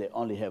grants and they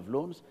only have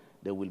loans,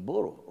 they will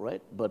borrow,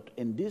 right? But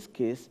in this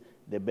case,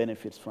 they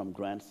benefit from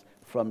grants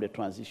from the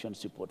transition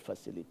support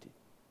facility.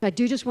 I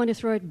do just want to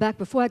throw it back.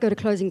 Before I go to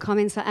closing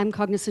comments, I am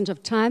cognizant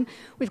of time.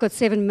 We've got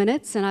 7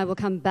 minutes, and I will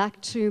come back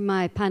to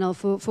my panel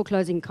for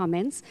closing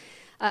comments.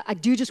 I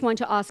do just want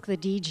to ask the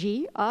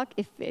DG, Ark,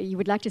 if you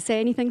would like to say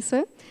anything,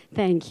 sir.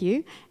 Thank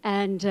you.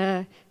 And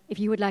if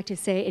you would like to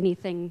say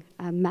anything,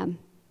 ma'am.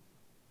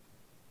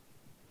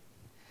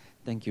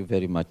 Thank you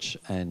very much.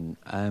 And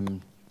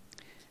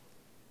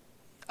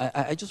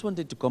I just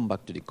wanted to come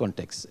back to the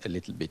context a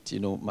little bit. You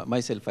know,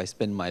 myself, I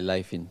spend my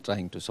life in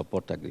trying to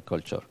support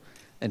agriculture.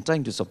 And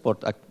trying to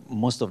support,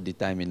 most of the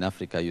time in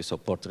Africa, you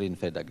support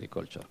rain-fed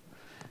agriculture.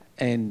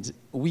 And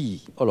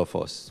we, all of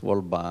us,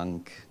 World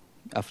Bank,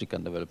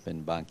 African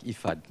Development Bank,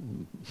 IFAD,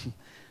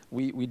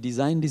 we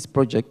designed this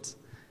project,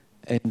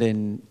 and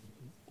then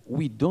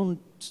we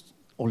don't,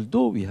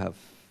 although we have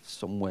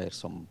somewhere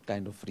some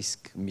kind of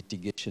risk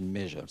mitigation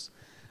measures,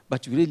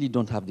 but we really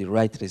don't have the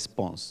right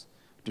response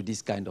to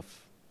this kind of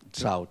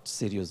drought,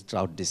 serious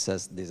drought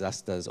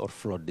disasters or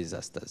flood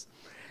disasters.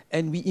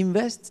 And we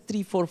invest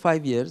 3, 4,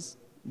 5 years.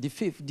 The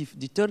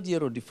third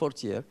year or the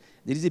fourth year,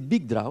 there is a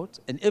big drought,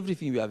 and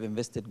everything we have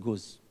invested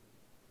goes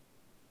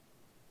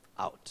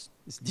out.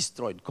 It's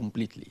destroyed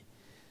completely.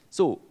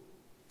 So,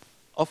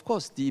 of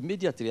course, the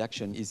immediate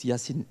reaction is,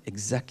 Yasin,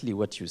 exactly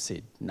what you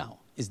said now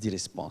is the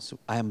response.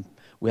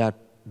 We are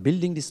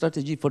building the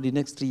strategy for the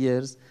next 3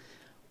 years.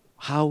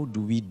 How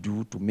do we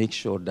do to make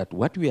sure that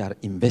what we are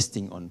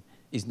investing on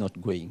is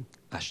not going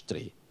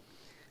astray?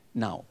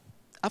 Now,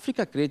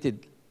 Africa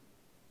created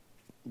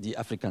the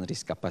African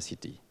risk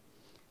capacity.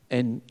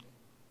 And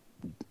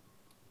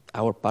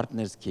our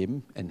partners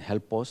came and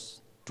helped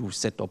us to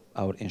set up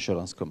our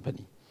insurance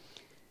company.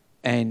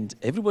 And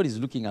everybody's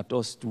looking at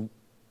us to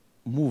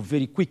move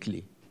very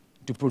quickly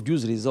to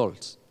produce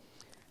results.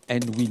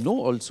 And we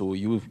know also,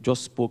 you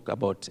just spoke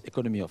about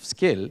economy of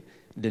scale,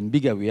 then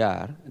bigger we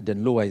are,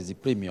 then lower is the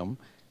premium,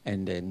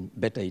 and then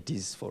better it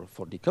is for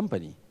the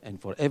company and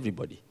for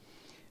everybody.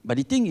 But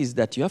the thing is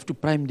that you have to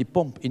prime the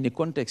pump in a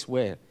context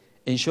where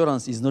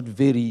insurance is not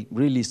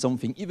really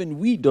something even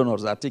we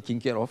donors are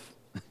taking care of,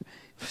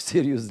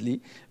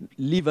 seriously,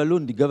 leave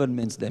alone the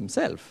governments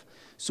themselves.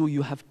 So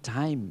you have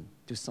time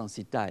to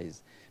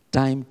sensitize,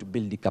 time to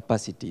build the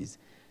capacities,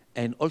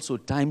 and also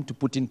time to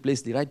put in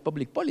place the right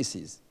public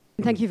policies.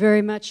 Thank you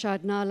very much.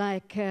 I'd now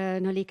like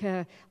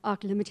Nolika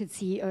Ark Limited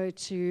CEO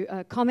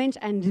to comment,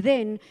 and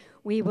then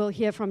we will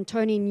hear from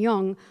Tony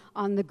Nyong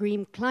on the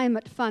Green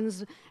Climate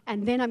Funds,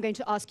 and then I'm going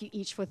to ask you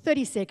each for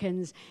 30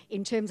 seconds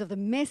in terms of the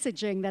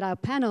messaging that our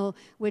panel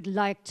would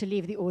like to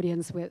leave the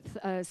audience with.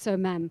 So,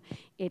 ma'am,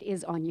 it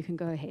is on. You can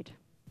go ahead.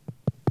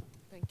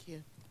 Thank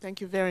you.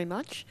 Thank you very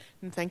much,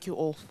 and thank you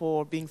all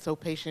for being so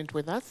patient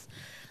with us.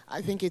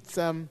 I think it's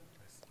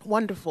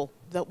wonderful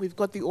that we've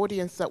got the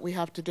audience that we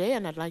have today,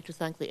 and I'd like to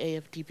thank the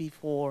AfDB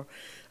for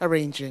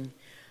arranging.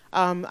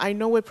 I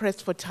know we're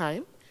pressed for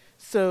time,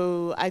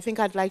 so I think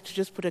I'd like to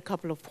just put a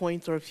couple of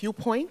points or a few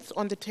points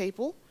on the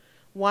table.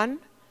 One,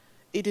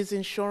 it is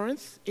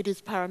insurance, it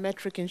is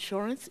parametric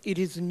insurance, it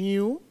is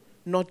new,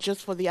 not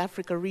just for the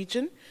Africa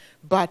region,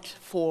 but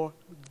for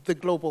the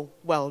global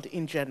world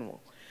in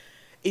general.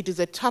 It is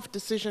a tough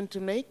decision to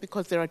make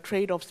because there are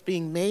trade-offs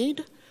being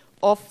made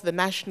of the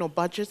national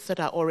budgets that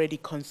are already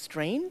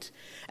constrained,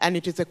 and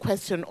it is a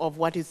question of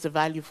what is the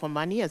value for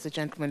money, as a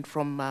gentleman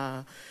from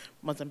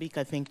Mozambique,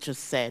 I think,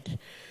 just said.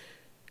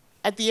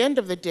 At the end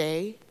of the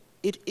day,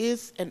 it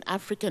is an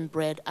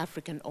African-bred,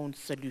 African-owned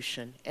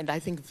solution, and I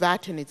think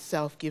that in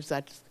itself gives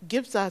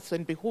us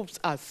and behooves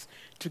us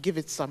to give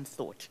it some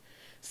thought.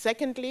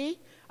 Secondly,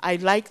 I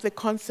like the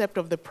concept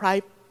of the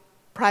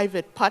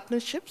private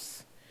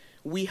partnerships.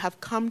 We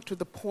have come to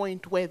the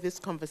point where this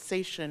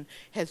conversation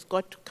has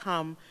got to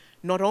come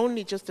not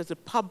only just as a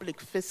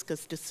public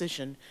fiscus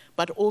decision,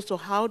 but also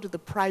how do the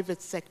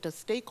private sector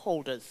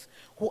stakeholders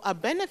who are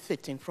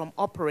benefiting from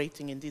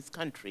operating in these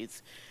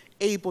countries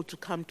able to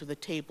come to the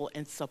table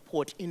and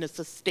support in a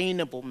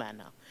sustainable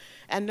manner.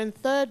 And then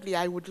thirdly,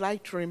 I would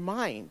like to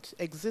remind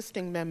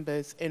existing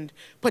members and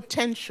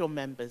potential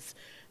members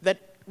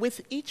that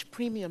with each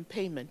premium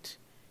payment,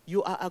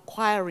 you are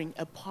acquiring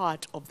a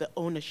part of the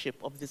ownership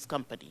of this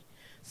company,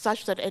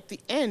 such that at the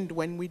end,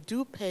 when we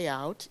do pay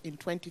out in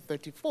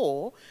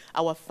 2034,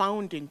 our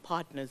founding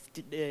partners,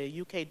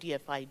 UK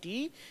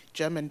DFID,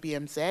 German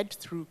BMZ,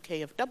 through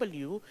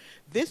KfW,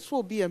 this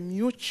will be a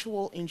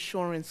mutual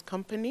insurance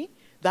company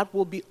that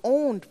will be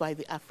owned by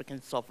the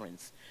African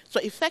sovereigns.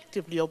 So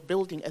effectively, you're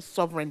building a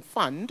sovereign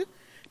fund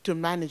to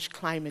manage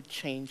climate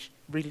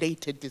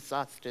change-related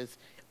disasters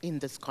in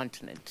this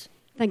continent.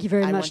 Thank you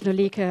very much,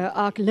 Nolika,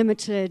 ARC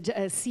Limited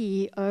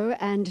CEO.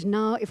 And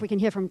now, if we can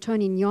hear from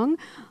Tony Nyong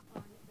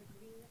on the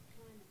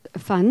Green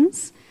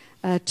Funds.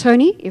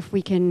 Tony, if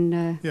we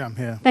can... Yeah, I'm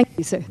here. Thank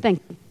you, sir.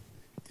 Thank you.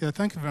 Yeah,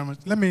 thank you very much.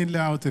 Let me lay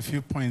out a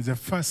few points. The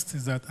first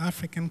is that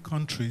African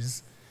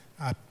countries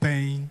are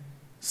paying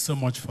so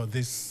much for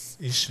these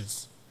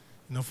issues,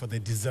 you know, for the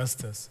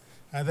disasters.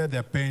 Either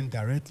they're paying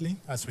directly,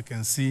 as we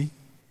can see,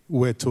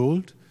 we're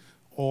told,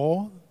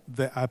 or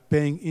they are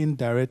paying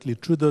indirectly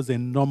through those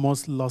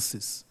enormous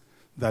losses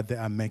that they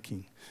are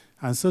making.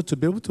 And so to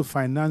be able to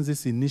finance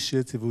this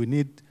initiative, we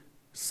need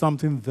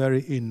something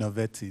very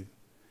innovative.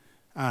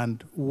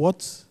 And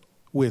what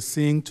we're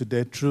seeing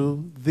today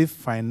through the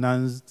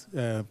financed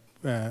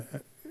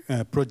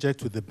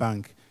project with the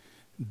bank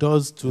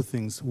does two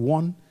things.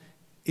 One,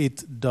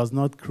 it does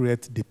not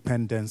create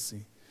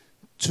dependency.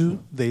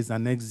 Two, there is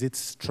an exit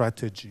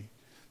strategy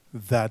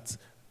that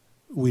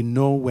we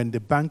know when the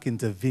bank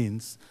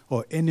intervenes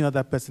or any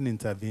other person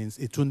intervenes,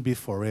 it won't be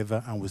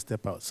forever and we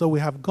step out. So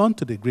we have gone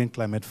to the Green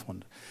Climate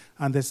Fund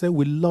and they say,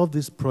 we love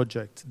this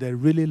project. They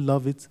really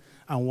love it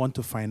and want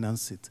to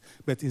finance it.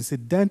 But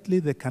incidentally,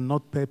 they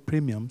cannot pay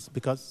premiums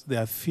because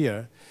their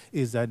fear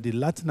is that the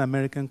Latin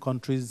American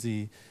countries,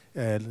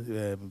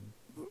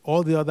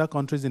 all the other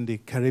countries in the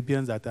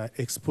Caribbean that are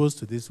exposed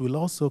to this will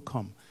also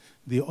come.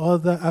 The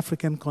other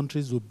African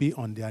countries will be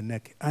on their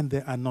neck, and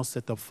they are not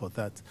set up for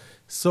that.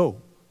 So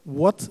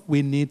what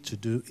we need to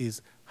do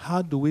is,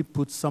 how do we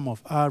put some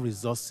of our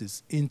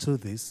resources into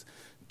this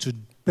to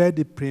pay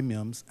the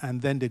premiums,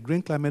 and then the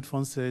Green Climate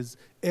Fund says,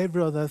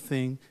 every other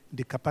thing,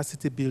 the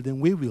capacity building,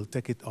 we will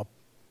take it up.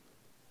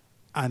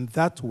 And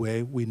that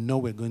way, we know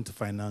we're going to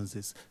finance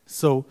this.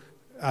 So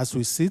as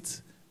we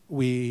sit,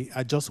 we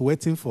are just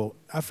waiting for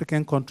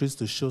African countries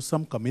to show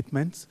some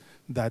commitments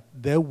that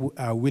they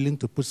are willing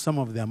to put some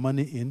of their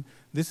money in.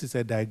 This is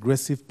a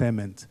digressive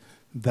payment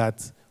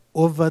that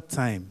over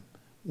time,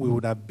 we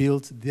would have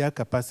built their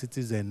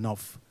capacities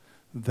enough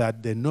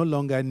that they no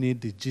longer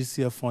need the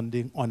GCF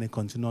funding on a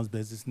continuous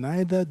basis.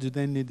 Neither do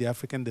they need the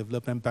African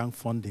Development Bank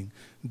funding.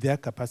 Their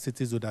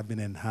capacities would have been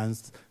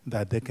enhanced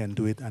that they can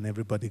do it and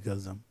everybody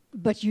gets them.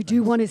 But you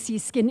do want to see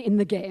skin in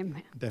the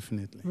game.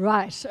 Definitely.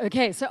 Right.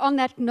 Okay. So on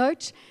that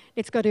note,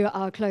 let's go to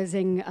our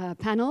closing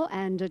panel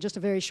and just a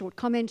very short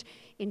comment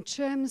in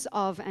terms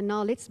of, and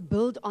now let's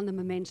build on the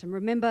momentum.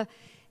 Remember,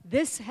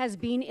 this has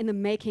been in the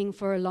making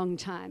for a long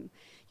time.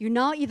 You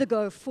now either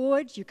go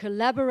forward, you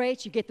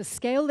collaborate, you get the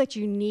scale that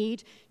you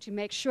need to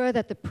make sure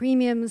that the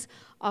premiums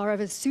are of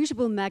a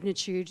suitable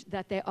magnitude,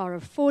 that they are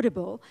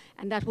affordable,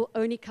 and that will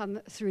only come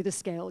through the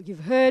scale.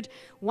 You've heard,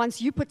 once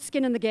you put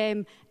skin in the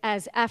game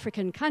as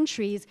African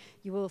countries,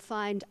 you will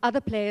find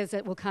other players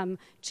that will come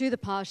to the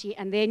party,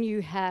 and then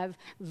you have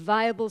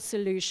viable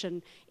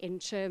solution in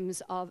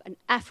terms of an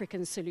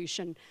African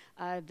solution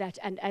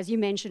and as you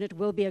mentioned, it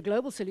will be a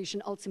global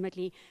solution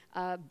ultimately,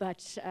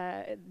 but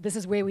this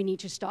is where we need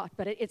to start.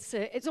 But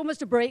it's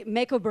almost a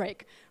make or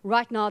break.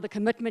 Right now, the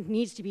commitment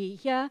needs to be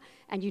here,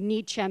 and you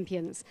need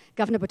champions.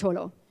 Governor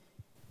Botolo.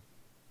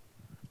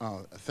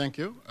 Thank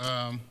you.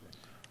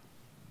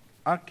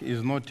 ARC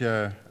is not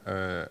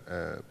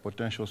a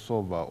potential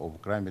solver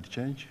of climate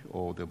change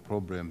or the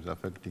problems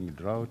affecting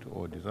drought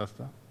or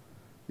disaster.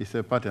 It's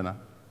a partner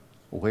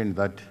when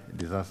that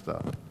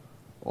disaster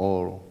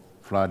or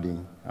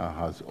flooding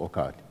has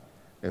occurred.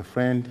 A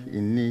friend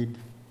in need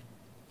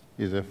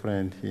is a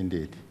friend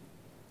indeed.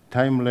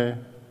 Timely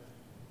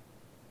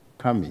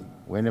coming,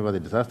 whenever the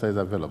disaster is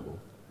available,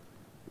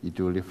 it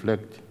will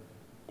reflect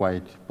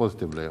quite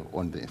positively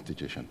on the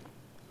institution.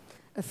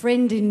 A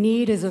friend in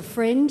need is a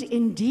friend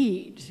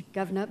indeed.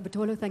 Governor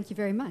Botolo, thank you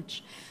very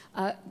much.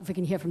 If we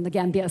can hear from the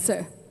Gambia,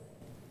 sir.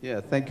 Yeah,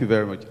 thank you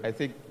very much. I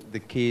think the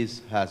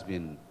case has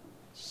been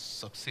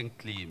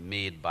succinctly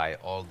made by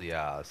all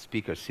the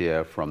speakers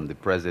here, from the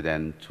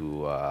president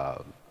to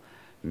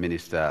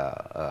Minister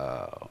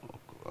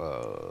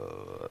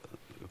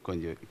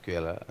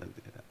Konjo-Iweala.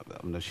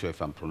 I'm not sure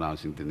if I'm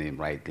pronouncing the name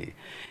rightly.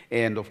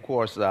 And of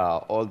course,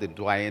 all the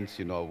doyens,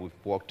 you know, we've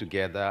worked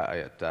together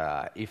at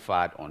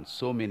IFAD on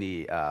so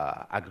many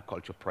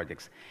agriculture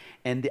projects.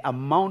 And the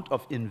amount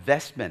of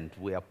investment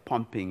we are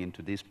pumping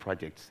into these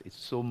projects is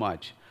so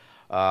much.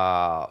 We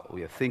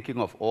are thinking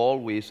of all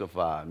ways of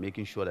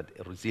making sure that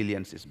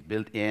resilience is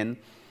built in.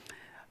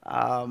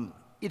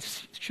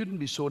 It shouldn't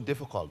be so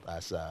difficult,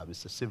 as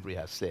Mr. Sivri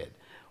has said,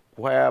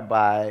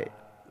 whereby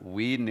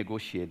we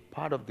negotiate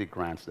part of the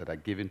grants that are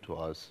given to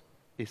us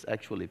is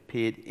actually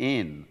paid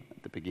in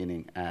at the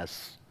beginning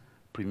as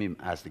premium,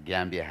 as the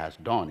Gambia has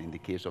done in the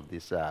case of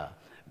this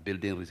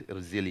building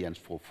resilience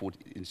for food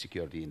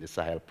insecurity in the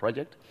Sahel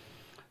project.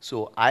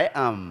 So I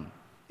am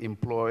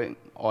employing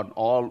on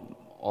all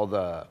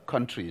other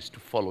countries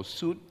to follow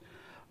suit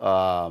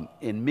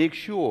and make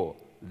sure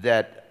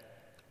that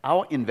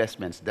our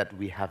investments that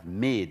we have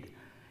made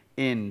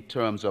in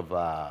terms of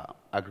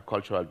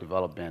agricultural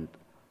development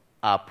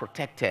are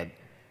protected,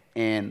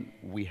 and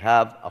we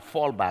have a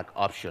fallback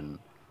option,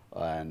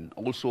 and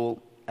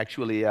also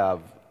actually have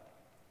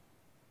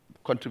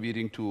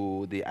contributing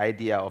to the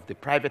idea of the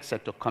private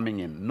sector coming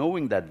in,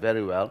 knowing that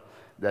very well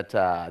that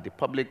the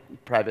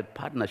public-private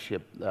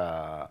partnership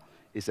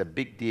is a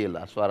big deal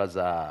as far as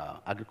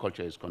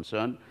agriculture is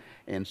concerned.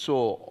 And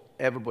so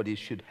everybody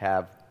should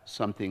have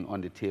something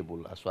on the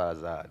table as far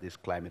as this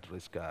climate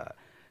risk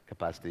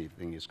capacity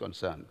thing is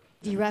concerned.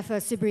 Rafa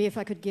Sibri, if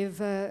I could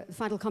give a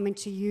final comment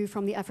to you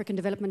from the African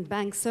Development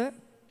Bank, sir.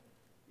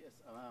 Yes,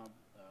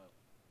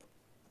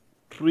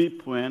 3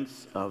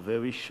 points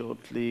very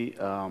shortly.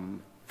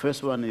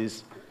 First one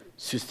is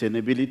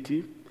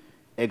sustainability,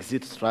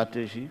 exit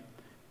strategy,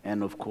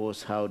 and of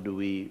course, how do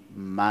we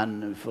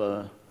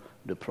maneuver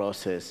the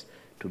process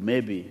to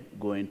maybe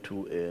go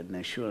into an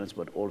insurance,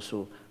 but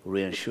also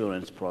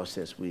reinsurance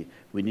process. We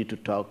need to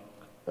talk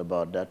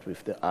about that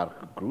with the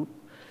ARC group.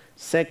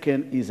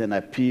 Second is an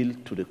appeal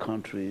to the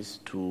countries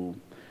to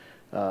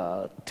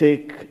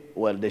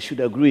they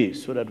should agree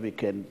so that we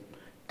can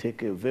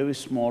take a very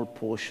small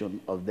portion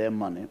of their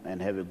money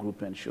and have a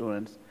group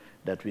insurance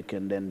that we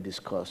can then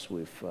discuss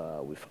with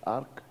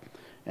ARC.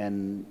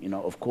 And,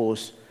 of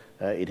course,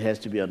 it has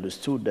to be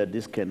understood that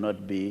this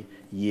cannot be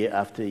year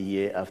after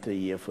year after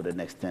year for the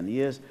next 10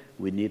 years.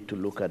 We need to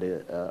look at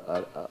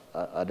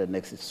the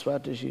next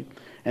strategy.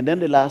 And then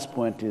the last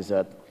point is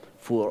that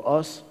for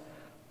us,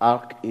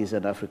 ARC is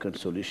an African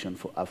solution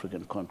for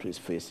African countries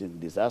facing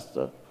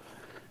disaster.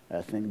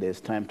 I think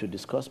there's time to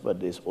discuss, but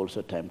there's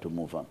also time to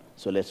move on.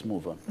 So let's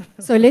move on.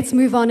 So let's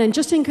move on. And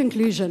just in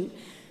conclusion,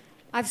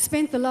 I've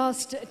spent the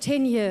last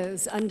 10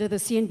 years under the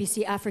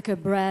CNBC Africa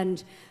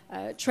brand,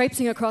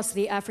 traipsing across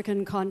the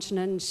African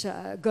continent,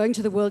 going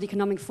to the World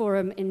Economic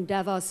Forum in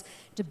Davos,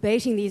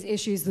 debating these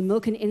issues, the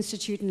Milken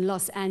Institute in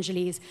Los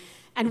Angeles,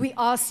 and we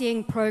are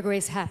seeing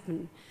progress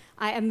happen.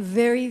 I am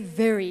very,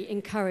 very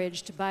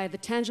encouraged by the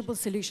tangible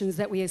solutions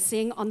that we are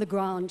seeing on the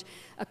ground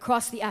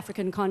across the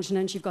African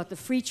continent. You've got the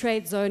free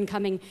trade zone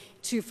coming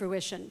to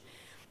fruition.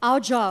 Our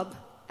job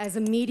as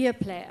a media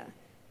player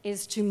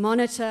is to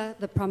monitor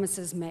the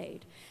promises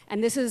made.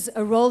 And this is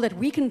a role that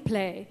we can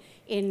play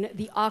in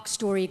the ARC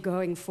story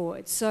going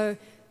forward. So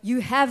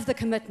you have the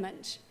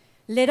commitment.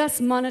 Let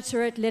us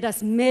monitor it, let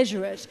us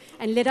measure it,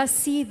 and let us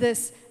see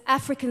this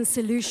African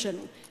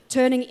solution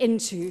turning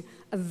into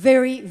a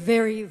very,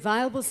 very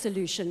viable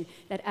solution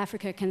that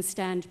Africa can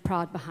stand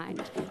proud behind.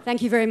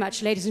 Thank you very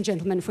much, ladies and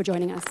gentlemen, for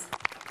joining us.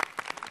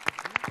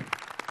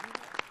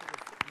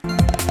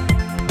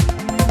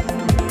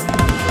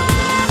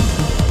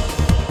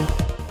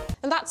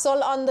 And that's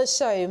all on the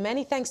show.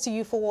 Many thanks to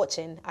you for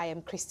watching. I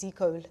am Christy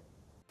Cole.